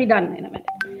 I'll be done in a minute.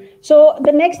 So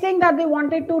the next thing that they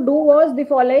wanted to do was the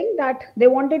following, that they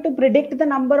wanted to predict the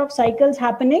number of cycles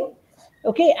happening.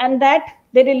 Okay, and that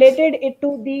they related it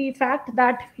to the fact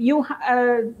that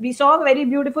we saw a very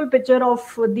beautiful picture of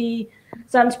the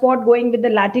sunspot going with the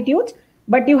latitudes,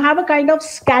 but you have a kind of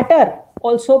scatter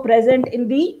also present in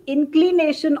the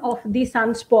inclination of the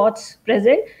sunspots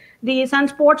present. The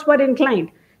sunspots were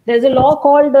inclined. There's a law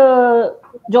called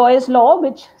Joy's law,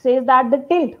 which says that the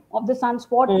tilt of the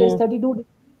sunspot is 32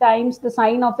 times the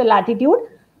sine of the latitude.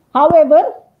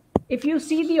 However, if you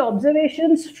see the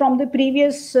observations from the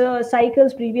previous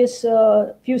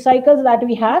few cycles that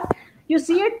we have, you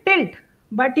see a tilt,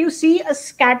 but you see a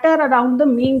scatter around the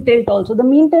mean tilt also. The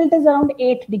mean tilt is around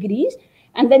 8 degrees,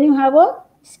 and then you have a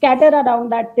scatter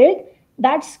around that tilt.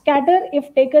 That scatter,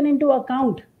 if taken into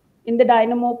account in the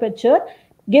dynamo picture,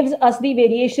 gives us the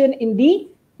variation in the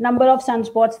number of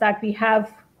sunspots that we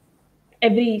have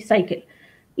every cycle.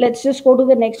 Let's just go to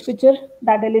the next picture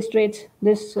that illustrates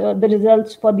this, the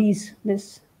results for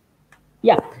this.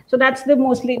 Yeah, so that's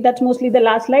mostly the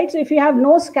last slide. So if you have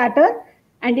no scatter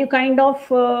and you kind of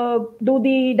do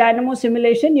the dynamo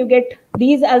simulation, you get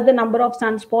these as the number of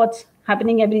sunspots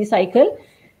happening every cycle.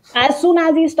 As soon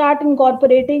as you start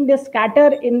incorporating the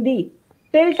scatter in the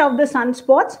tilt of the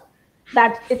sunspots,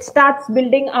 that it starts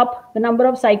building up, the number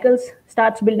of cycles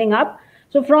starts building up.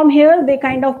 So from here, they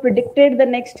kind of predicted the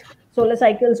next solar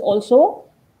cycles also.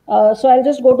 So I'll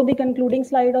just go to the concluding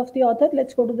slide of the author.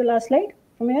 Let's go to the last slide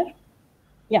from here.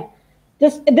 Yeah,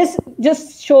 this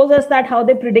just shows us that how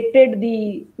they predicted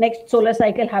the next solar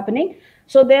cycle happening.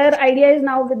 So their idea is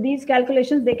now with these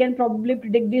calculations, they can probably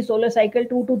predict the solar cycle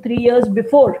 2 to 3 years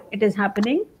before it is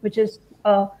happening, which is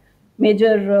a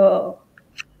major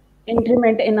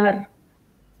increment in our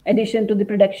addition to the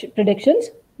predictions.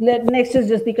 Next is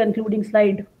just the concluding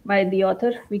slide by the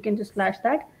author. We can just flash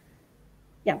that.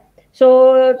 Yeah.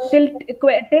 So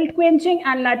tilt quenching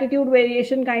and latitude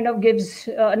variation kind of gives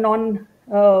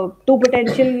two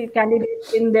potential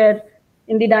candidates in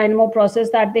the dynamo process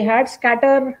that they had.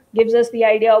 Scatter gives us the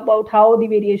idea about how the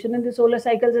variation in the solar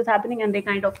cycles is happening, and they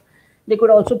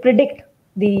could also predict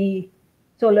the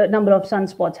solar number of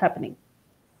sunspots happening.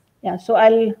 Yeah. So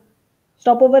I'll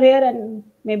stop over here and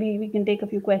maybe we can take a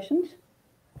few questions.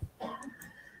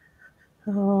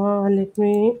 Let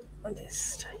me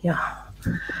just, yeah.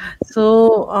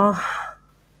 So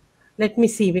let me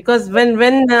see, because when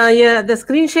the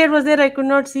screen share was there, I could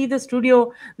not see the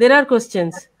studio. There are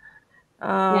questions.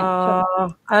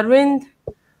 Sure. Arvind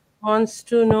wants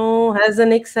to know, has the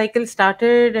next cycle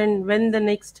started and when the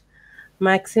next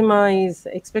maxima is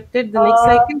expected? The next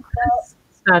cycle has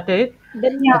started.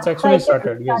 It's actually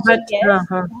started, yes. But, yes.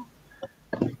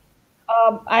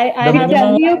 I The have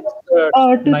minimum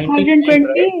was,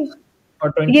 2020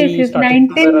 or 20 yes, starting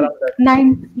somewhere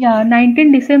around that.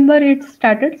 19 December it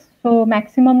started, so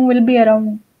maximum will be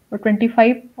around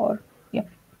 25 or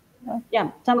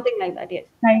yeah, something like that. Yes.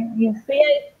 Yes.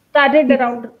 We started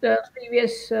around the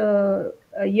previous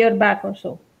year back or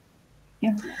so.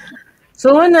 Yeah.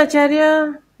 Sohan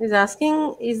Acharya is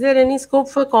asking, is there any scope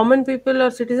for common people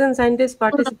or citizen scientists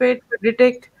participate to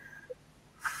detect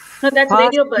No, that's fast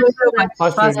radio burst.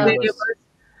 fast radio radio burst.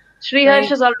 bursts? Sriharsh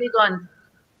has already gone.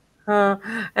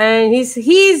 And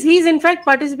he's in fact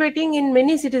participating in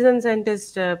many citizen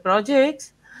scientist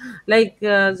projects like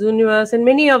Zooniverse and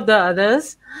many of the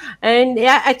others. And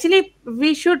yeah, actually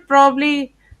we should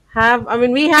probably have, I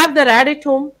mean, we have the rad at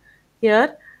home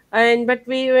here, and but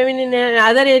I mean, in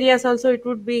other areas also it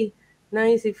would be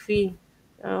nice if we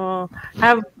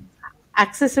have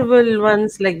accessible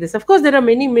ones like this. Of course, there are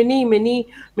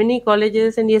many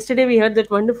colleges, and yesterday we heard that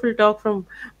wonderful talk from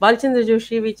Balchandra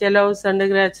Joshi, which allows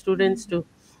undergrad students to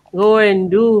go and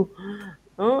do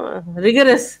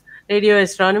rigorous radio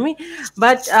astronomy.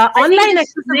 But online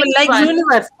accessible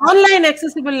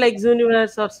like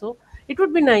Zooniverse, or so, it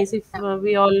would be nice if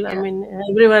we all, I mean,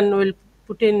 everyone will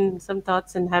put in some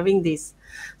thoughts and having this.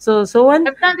 So one.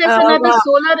 There's another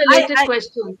solar-related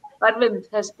question Arvind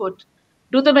has put.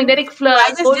 Do the magnetic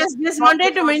I just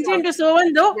wanted to mention to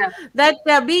Sohan though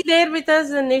that be there with us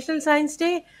on National Science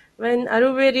Day when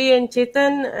Aruveri and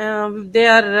Chetan they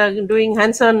are doing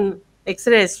hands-on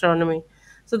X-ray astronomy.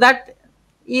 So that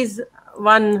is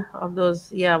one of those.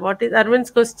 Yeah. What is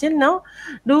Arvind's question now?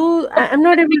 I'm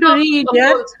not able to read.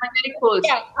 Yeah. Magnetic poles.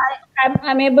 Yeah,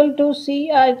 I'm able to see.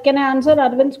 Can I answer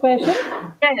Arvind's question?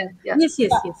 Yeah. Yes.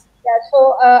 Yeah,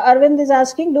 so Arvind is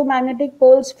asking, do magnetic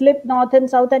poles flip north and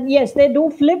south? And yes, they do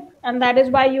flip, and that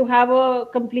is why you have a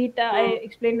complete, I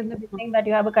explained in the beginning that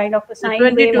you have a kind of a sine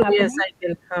wave happening.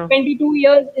 Cycle. 22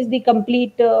 years is the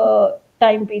complete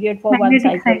time period for Magnetic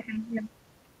one cycle. yeah.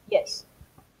 Yes.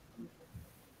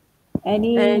 And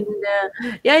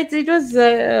it was,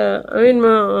 I mean,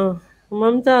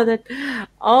 Mamta, that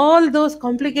all those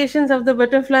complications of the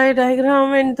butterfly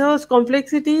diagram and those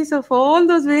complexities of all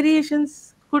those variations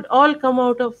could all come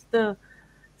out of the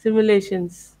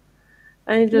simulations.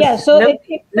 And it was so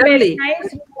it's lovely. very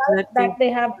nice that they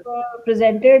have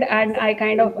presented, and I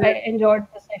I enjoyed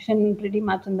the session pretty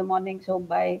much in the morning. So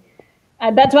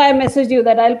that's why I messaged you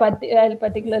that I'll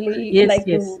particularly to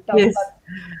talk about.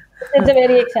 It's a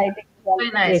very exciting.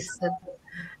 Very nice. Yes.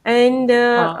 And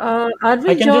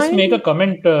I can just make a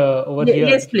comment over here.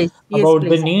 Yes, please. About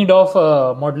the need of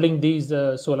modeling these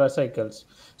solar cycles.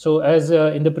 So as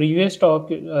in the previous talk,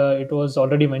 it was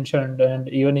already mentioned, and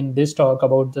even in this talk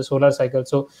about the solar cycle.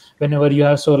 So whenever you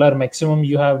have solar maximum,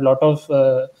 you have lot of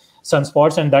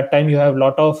sunspots, and that time you have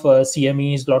lot of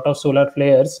CMEs, lot of solar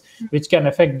flares, which can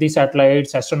affect the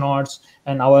satellites, astronauts,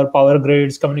 and our power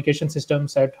grids, communication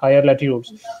systems at higher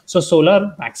latitudes. So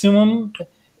solar maximum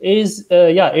is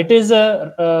it is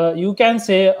you can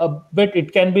say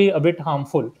it can be a bit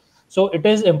harmful. So it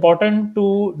is important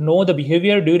to know the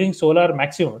behavior during solar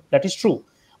maximum. That is true,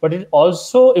 but it's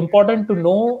also important to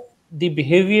know the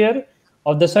behavior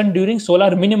of the sun during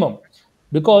solar minimum,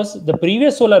 because the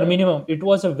previous solar minimum, it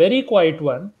was a very quiet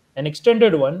one, an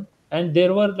extended one, and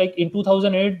there were like in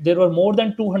 2008 there were more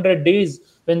than 200 days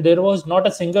when there was not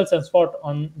a single sunspot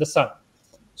on the sun.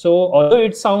 So although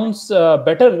it sounds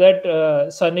better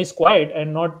that sun is quiet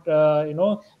and not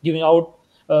giving out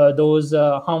those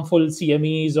harmful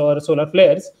CMEs or solar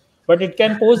flares, but it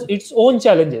can pose its own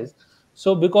challenges.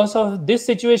 So because of this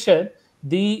situation,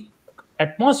 the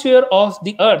atmosphere of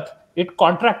the Earth, it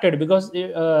contracted because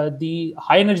the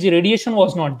high energy radiation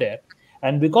was not there,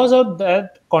 and because of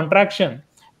that contraction,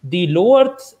 the low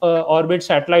Earth orbit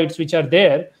satellites which are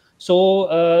there.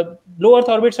 So low Earth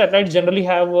orbit satellites generally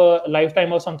have a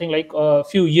lifetime of something like a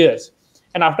few years,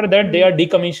 and after that they are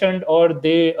decommissioned or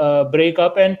they break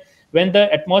up. And when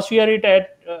the atmosphere is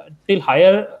at till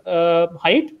higher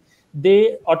height,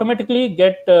 they automatically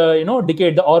get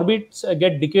decayed. The orbits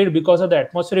get decayed because of the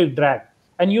atmospheric drag,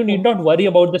 and you need not worry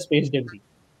about the space debris.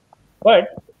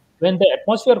 But when the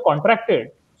atmosphere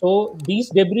contracted, so these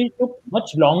debris took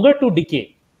much longer to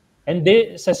decay, and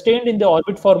they sustained in the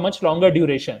orbit for much longer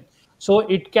duration. So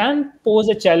it can pose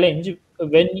a challenge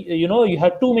when you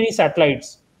have too many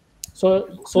satellites. So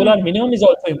solar minimum is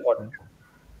also important.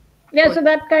 Yeah, so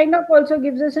that kind of also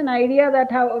gives us an idea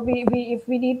that how we if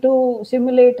we need to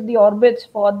simulate the orbits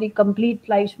for the complete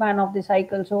lifespan of the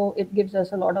cycle, so it gives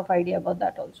us a lot of idea about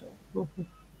that also.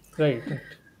 Right.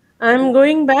 I'm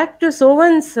going back to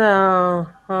Sovan's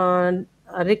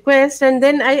request, and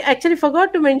then I actually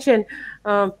forgot to mention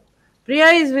Priya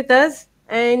is with us,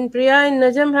 and Priya and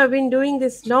Najam have been doing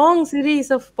this long series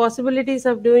of possibilities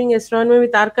of doing astronomy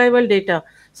with archival data.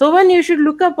 Sovan, you should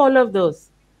look up all of those.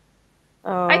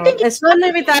 I think it's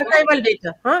astronomy with archival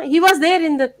data. Huh? He was there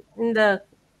in the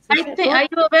session. Are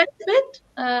you aware of it?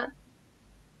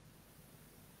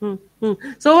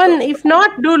 So if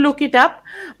not, do look it up.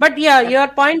 But yeah, your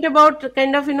point about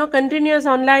kind of continuous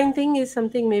online thing is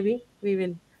something maybe we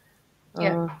will.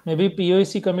 Maybe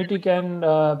POC committee can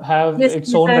have Yes, its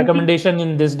yes, own I think- recommendation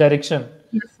in this direction.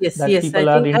 Yes, That yes. people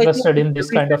are interested in this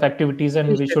kind of activities, and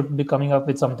we should. should be coming up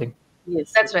with something.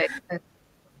 Yes, That's right.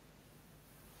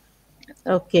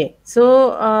 Okay,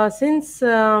 so since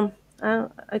I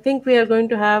think we are going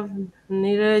to have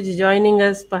Neeraj joining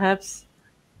us perhaps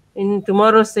in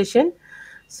tomorrow's session.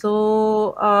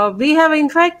 So we have, in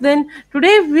fact, then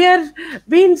today we are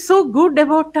being so good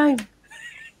about time.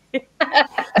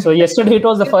 So yesterday it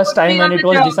was the first time, and it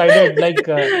was decided like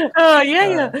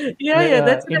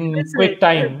that's in quick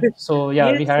time. So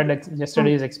yes. we had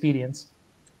yesterday's experience.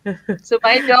 So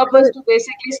my job was to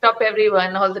basically stop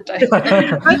everyone all the time. But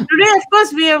today, of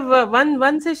course, we have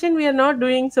one session we are not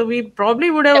doing, so we probably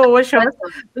would have overshot.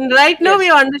 Right now, we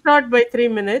are undershot by 3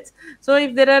 minutes. So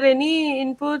if there are any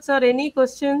inputs or any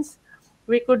questions,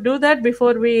 we could do that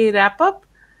before we wrap up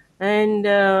and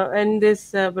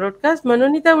this broadcast.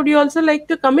 Manonita, would you also like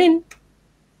to come in?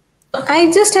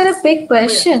 I just had a quick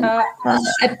question.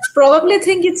 I probably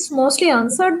think it's mostly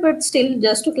answered, but still,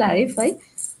 just to clarify.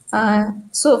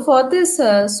 So for this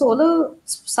solar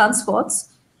sunspots,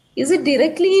 is it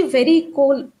directly very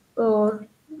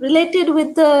related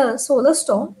with the solar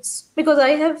storms? Because I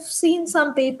have seen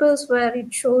some papers where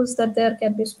it shows that there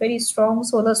can be very strong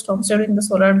solar storms during the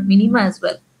solar minima as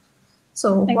well.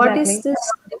 So what is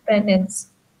this dependence?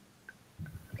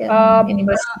 Can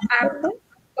anybody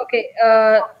okay,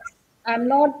 I'm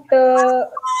not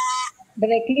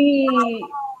directly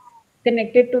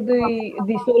connected to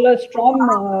the solar storm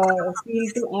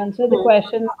field to answer the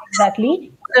question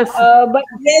exactly. But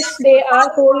yes, they are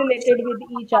correlated with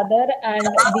each other. And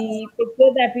the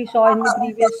picture that we saw in the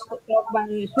previous talk by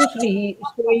Susri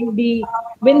showing the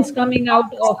winds coming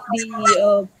out of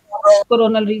the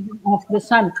coronal region of the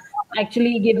sun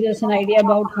actually gives us an idea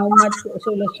about how much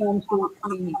solar storms do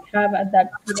we have at that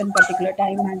given particular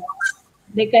time. And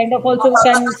they kind of also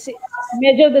can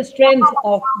measure the strength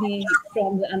of the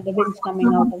storms and the winds coming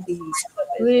out of the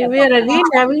surface. We are again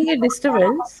having a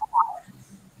disturbance.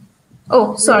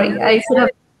 Oh, sorry. I should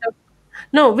have.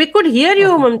 No, we could hear you,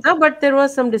 Mamta, but there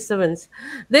was some disturbance.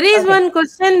 There is one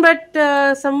question, but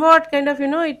somewhat kind of,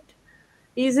 it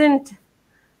isn't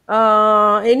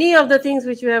any of the things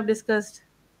which we have discussed.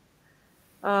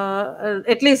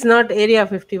 At least not Area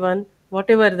 51,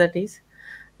 whatever that is.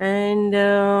 And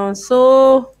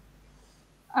so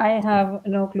I have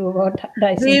no clue about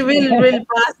dicing. We will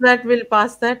pass that. We'll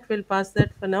pass that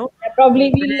for now.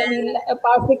 Probably we'll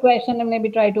pass the question and maybe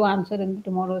try to answer in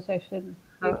tomorrow's session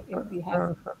if we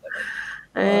have.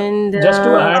 And just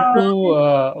to add to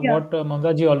what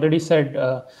Mamtaji already said,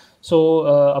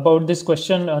 about this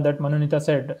question that Manonita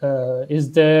said,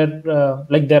 is there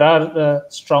there are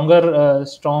stronger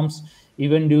storms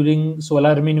even during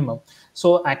solar minimum?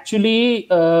 So actually,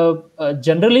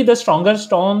 generally the stronger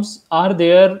storms are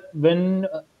there when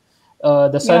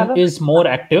the sun is more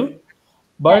active.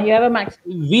 But you have a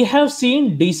maximum. We have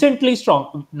seen decently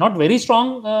strong, not very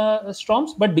strong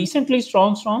storms, but decently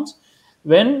strong storms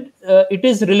when it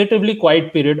is relatively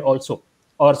quiet period also,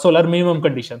 or solar minimum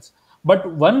conditions. But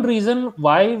one reason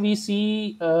why we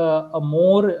see a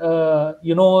more,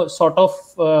 sort of,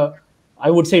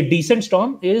 I would say, decent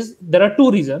storm is there are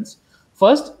two reasons.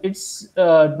 First, it's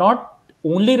not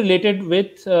only related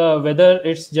with whether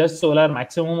it's just solar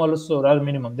maximum or solar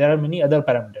minimum. There are many other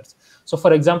parameters. So,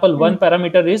 for example, one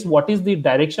parameter is what is the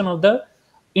direction of the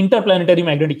interplanetary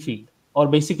magnetic field, or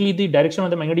basically the direction of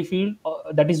the magnetic field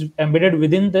that is embedded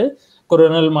within the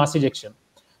coronal mass ejection.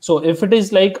 So if it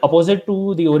is like opposite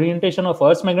to the orientation of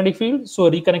Earth's magnetic field, so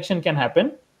reconnection can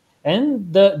happen,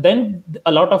 and then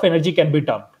a lot of energy can be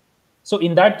dumped. So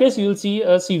in that case, you will see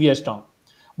a severe storm.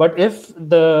 But if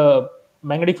the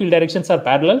magnetic field directions are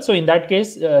parallel, so in that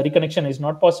case, reconnection is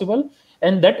not possible,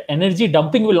 and that energy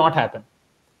dumping will not happen.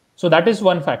 So that is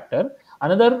one factor.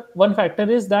 Another one factor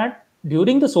is that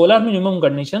during the solar minimum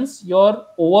conditions, your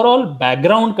overall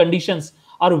background conditions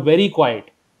are very quiet.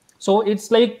 So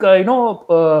it's like,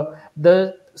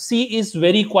 the sea is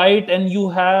very quiet and you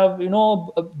have,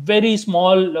 very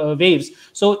small waves.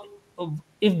 So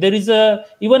if there is a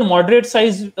even moderate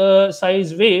size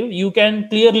wave, you can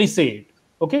clearly say it.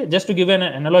 Okay, just to give an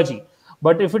analogy.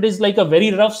 But if it is like a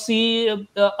very rough sea,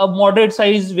 a moderate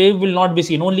size wave will not be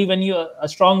seen. Only when a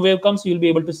strong wave comes, you'll be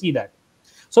able to see that.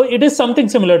 So it is something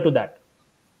similar to that.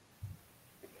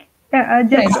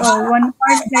 Just one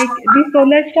part, like these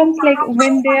solar storms, like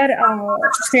when they are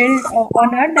felt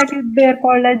on Earth, that is, they are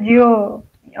called as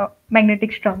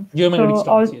geomagnetic storms. Geomagnetic so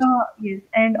storms, also yes,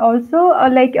 and also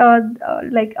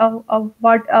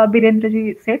what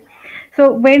Birendraji said.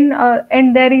 So when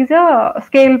and there is a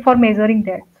scale for measuring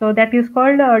that. So that is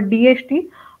called DST.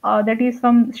 That is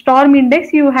some storm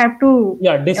index you have to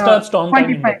disturbed storm time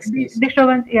index.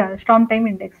 Disturbance, storm time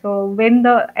index. So when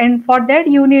and for that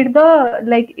you need the,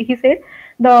 like he said,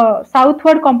 the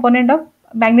southward component of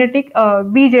magnetic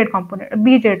BZ component,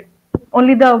 BZ.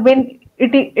 Only the when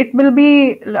it will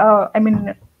be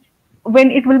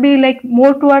when it will be like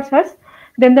more towards us,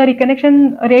 then the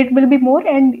reconnection rate will be more,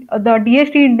 and the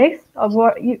DST index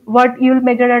what you will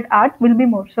measure at Earth will be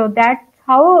more. So that's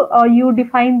how you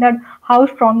define that how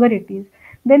stronger it is.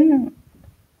 Then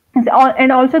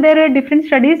and also there are different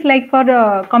studies like for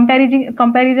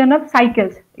comparison of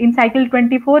cycles in cycle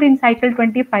 24, in cycle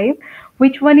 25,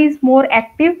 which one is more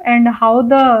active and how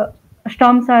the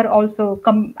storms are also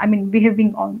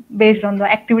behaving on based on the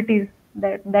activities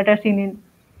that are seen in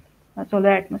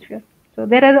solar atmosphere. So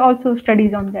there are also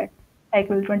studies on that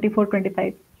cycle 24,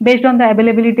 25 based on the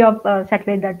availability of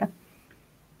satellite data.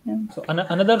 Yeah. So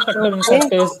another factor, in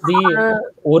fact, is the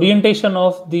orientation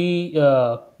of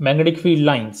the magnetic field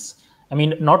lines. I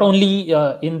mean, not only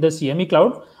in the CME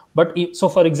cloud, but so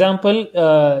for example,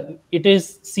 it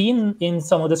is seen in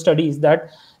some of the studies that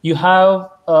you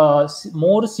have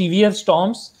more severe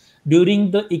storms during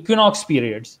the equinox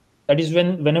periods. That is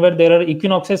whenever there are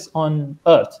equinoxes on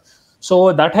Earth.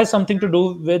 So that has something to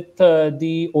do with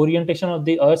the orientation of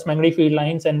the Earth's magnetic field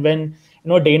lines, and when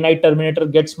day-night terminator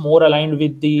gets more aligned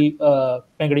with the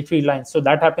magnetic field lines. So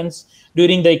that happens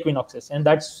during the equinoxes, and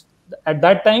that's at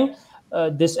that time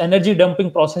this energy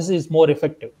dumping process is more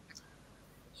effective.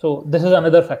 So this is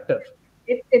another factor.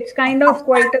 It's kind of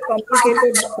quite a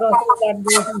complicated process that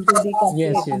goes into the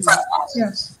calculation.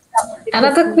 Yes.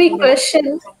 Another quick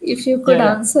question, if you could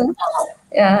answer,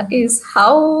 is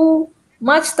how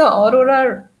much the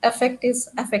aurora effect is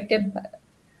affected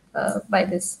by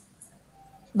this?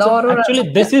 Actually,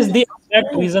 this is the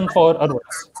exact reason for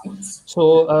auroras.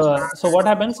 So what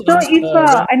happens? So if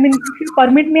if you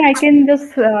permit me, I can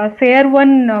just share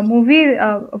one movie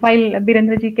while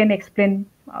Birendraji can explain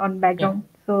on background.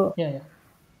 So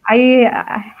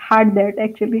I had that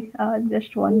actually.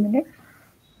 Just 1 minute.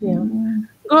 Yeah.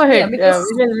 Go ahead.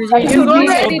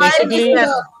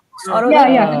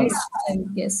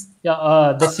 Yes.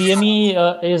 The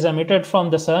CME is emitted from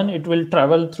the sun. It will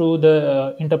travel through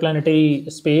the interplanetary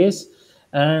space,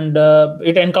 and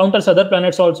it encounters other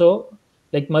planets also,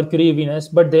 like Mercury, Venus.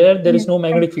 But there is no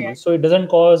magnetic field, so it doesn't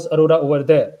cause aurora over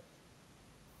there.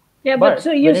 Yeah, but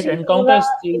so you see encounters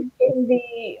in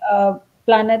the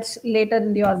planets later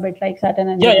in the orbit, like Saturn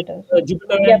and Jupiter.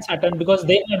 Jupiter and Saturn, because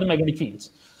they have the magnetic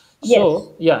fields.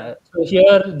 So so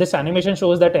here this animation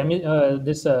shows that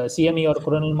this CME or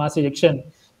coronal mass ejection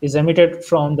is emitted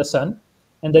from the sun,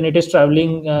 and then it is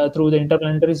traveling through the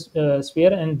interplanetary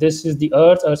sphere, and this is the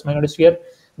Earth's magnetosphere.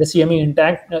 The CME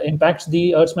impacts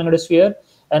the Earth's magnetosphere,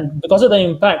 and because of the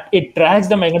impact, it drags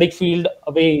the magnetic field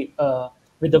away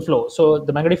with the flow. So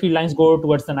the magnetic field lines go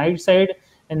towards the night side,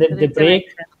 and then they break.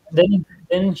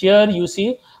 Then here you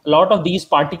see a lot of these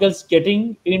particles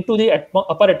getting into the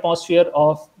upper atmosphere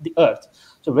of the Earth.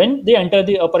 So when they enter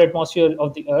the upper atmosphere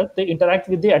of the Earth, they interact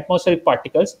with the atmospheric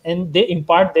particles, and they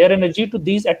impart their energy to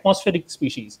these atmospheric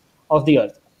species of the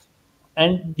Earth.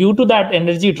 And due to that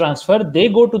energy transfer, they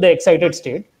go to the excited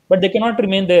state, but they cannot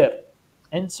remain there.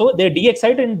 And so they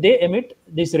de-excite and they emit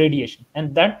this radiation.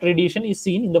 And that radiation is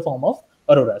seen in the form of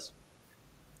auroras.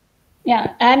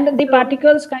 Yeah, and the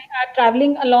particles kind of are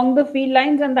traveling along the field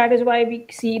lines, and that is why we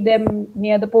see them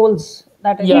near the poles.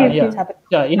 That is what's happening.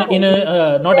 Yeah, in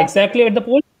a not exactly at the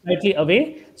pole, slightly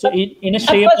away. So in a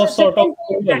shape of sort of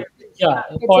oval,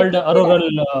 called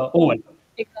auroral oval.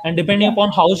 And depending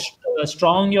upon how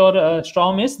strong your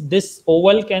storm is, this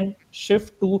oval can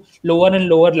shift to lower and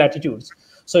lower latitudes.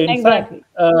 So in fact,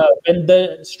 when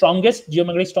the strongest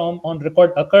geomagnetic storm on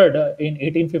record occurred in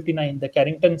 1859, the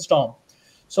Carrington storm.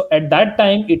 So at that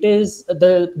time, it is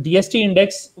the DST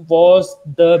index was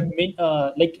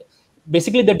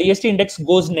basically the DST index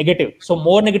goes negative. So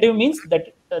more negative means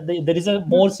that there is a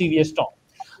more severe storm.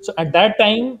 So at that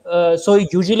time, so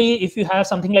usually if you have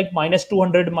something like minus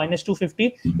 200, minus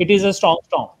 250, it is a strong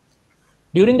storm.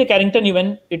 During the Carrington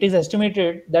event, it is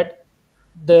estimated that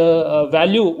the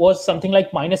value was something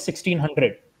like minus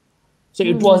 1600. So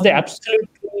it was the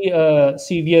absolutely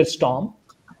severe storm.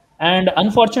 And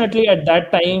unfortunately, at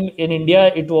that time in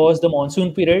India, it was the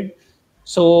monsoon period.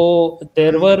 So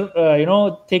there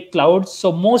were, thick clouds.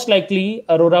 So most likely,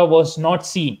 aurora was not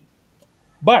seen.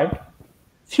 But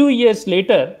few years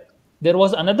later, there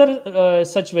was another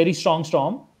such very strong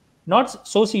storm, not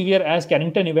so severe as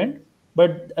Carrington event,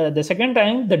 but the second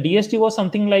time the DST was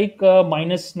something like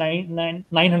minus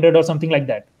 900 or something like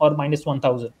that, or minus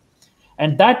 1000.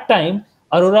 And that time,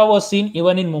 aurora was seen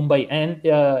even in Mumbai. And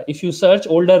if you search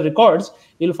older records,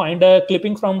 you'll find a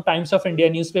clipping from Times of India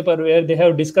newspaper where they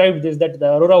have described this, that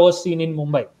the aurora was seen in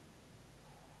Mumbai.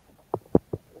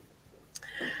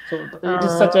 So it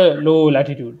is such a low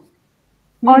latitude.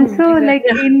 Also, like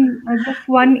in just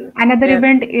another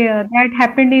event that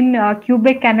happened in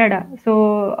Quebec, Canada.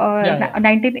 So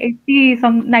 1980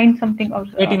 something or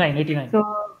 89. So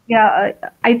yeah,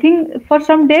 I think for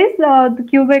some days the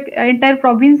Quebec entire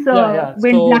province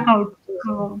went blackout.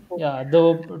 So,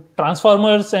 the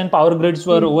transformers and power grids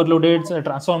were overloaded. So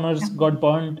transformers got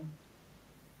burned.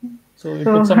 So it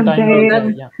took some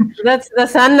time. That's the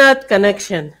sun-earth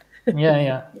connection.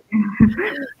 Yeah.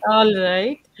 All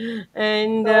right.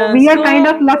 And we are kind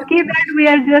of lucky that we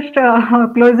are just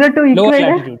closer to lower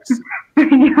equator. latitudes.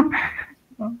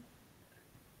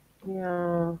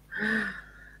 Yeah.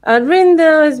 Arvind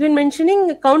has been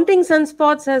mentioning counting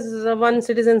sunspots as one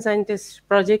citizen scientist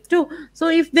project too. So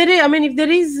if there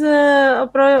is a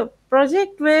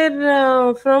project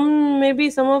where from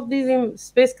maybe some of these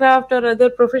spacecraft or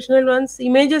other professional ones,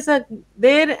 images are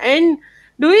there and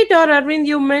do it, or Arvind,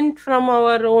 you meant from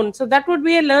our own? So that would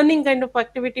be a learning kind of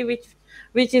activity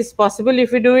which is possible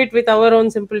if we do it with our own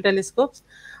simple telescopes.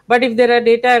 But if there are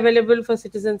data available for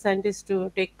citizen scientists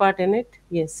to take part in it,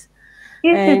 yes.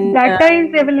 Yes, data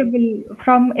is available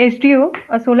from SDO,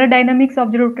 a Solar Dynamics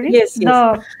Observatory. Yes.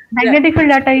 The magnetic field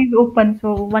data is open,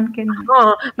 so one can.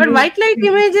 But white light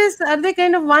images, are they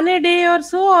kind of one a day or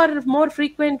so, or more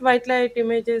frequent white light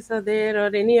images are there,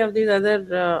 or any of these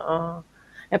other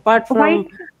apart from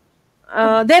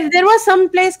there was some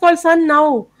place called Sun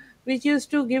Now which used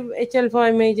to give HL4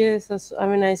 images.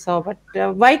 I saw, but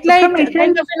white light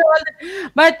kind of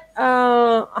but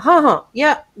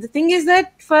the thing is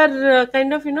that for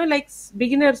kind of like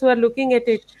beginners who are looking at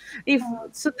it,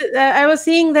 I was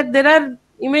seeing that there are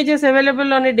images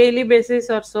available on a daily basis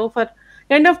or so for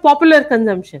kind of popular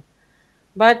consumption,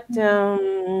 but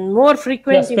more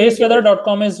frequent.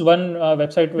 Spaceweather.com is one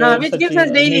website where which gives us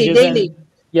daily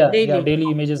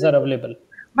daily images are available.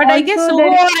 But also, I guess SO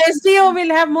or SDO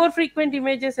will have more frequent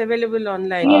images available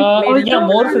online.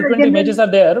 More frequent images are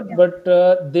there, but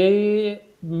they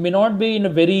may not be in a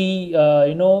very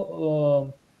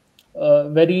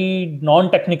very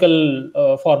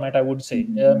non-technical format. I would say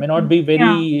may not be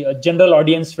very general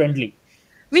audience friendly.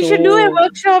 We should do a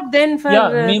workshop then for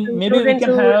maybe we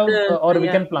can have we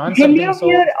can plan Helioview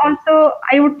something. Also,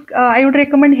 I would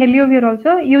recommend Helioview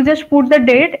also. You just put the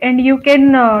date and you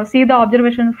can see the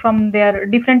observations from their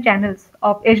different channels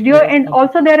of HDO, and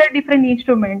also there are different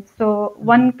instruments. So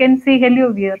one can see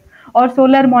Helioview or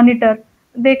Solar Monitor.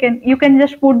 You can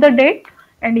just put the date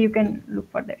and you can look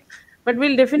for that. But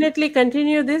we'll definitely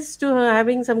continue this to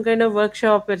having some kind of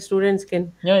workshop where students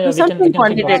can do something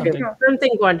quantitative.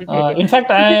 Something quantitative. In fact,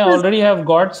 I already have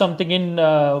got something in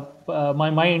my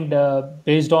mind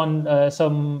based on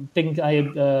some things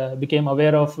I became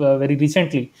aware of very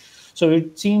recently. So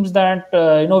it seems that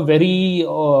very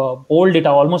old data,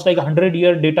 almost like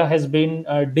 100-year data, has been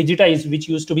digitized, which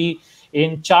used to be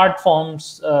in chart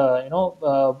forms,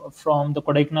 from the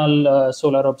Kodaikanal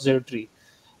Solar Observatory.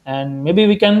 And maybe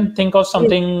we can think of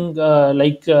something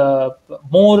like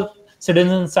more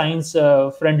citizen science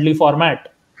friendly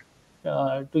format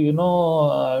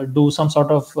to do some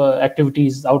sort of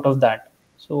activities out of that.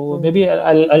 So maybe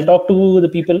I'll talk to the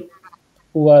people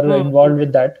who are involved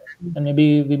with that, and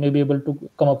maybe we may be able to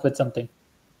come up with something.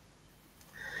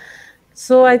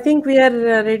 So I think we are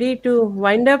ready to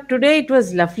wind up today. It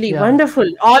was lovely, Yeah. wonderful.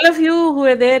 All of you who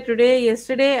were there today,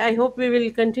 yesterday, I hope we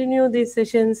will continue these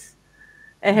sessions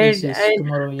ahead Yes, and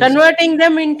tomorrow, yes. converting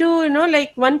them into,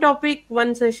 like one topic,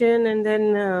 one session, and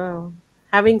then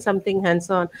having something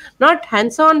hands-on. Not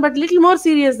hands-on, but little more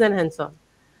serious than hands-on.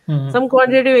 Some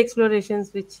quantitative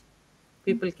explorations which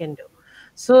people can do.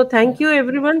 So thank you,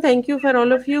 everyone. Thank you for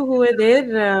all of you who were there.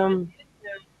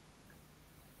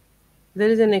 There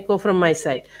is an echo from my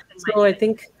side. So I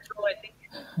think.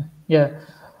 Yeah.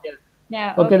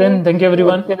 Yeah. Okay, then. Thank you,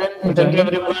 everyone. Thank you.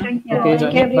 Okay,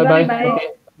 Thank you, everyone. bye-bye. Bye. Okay,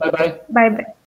 bye-bye. Bye bye.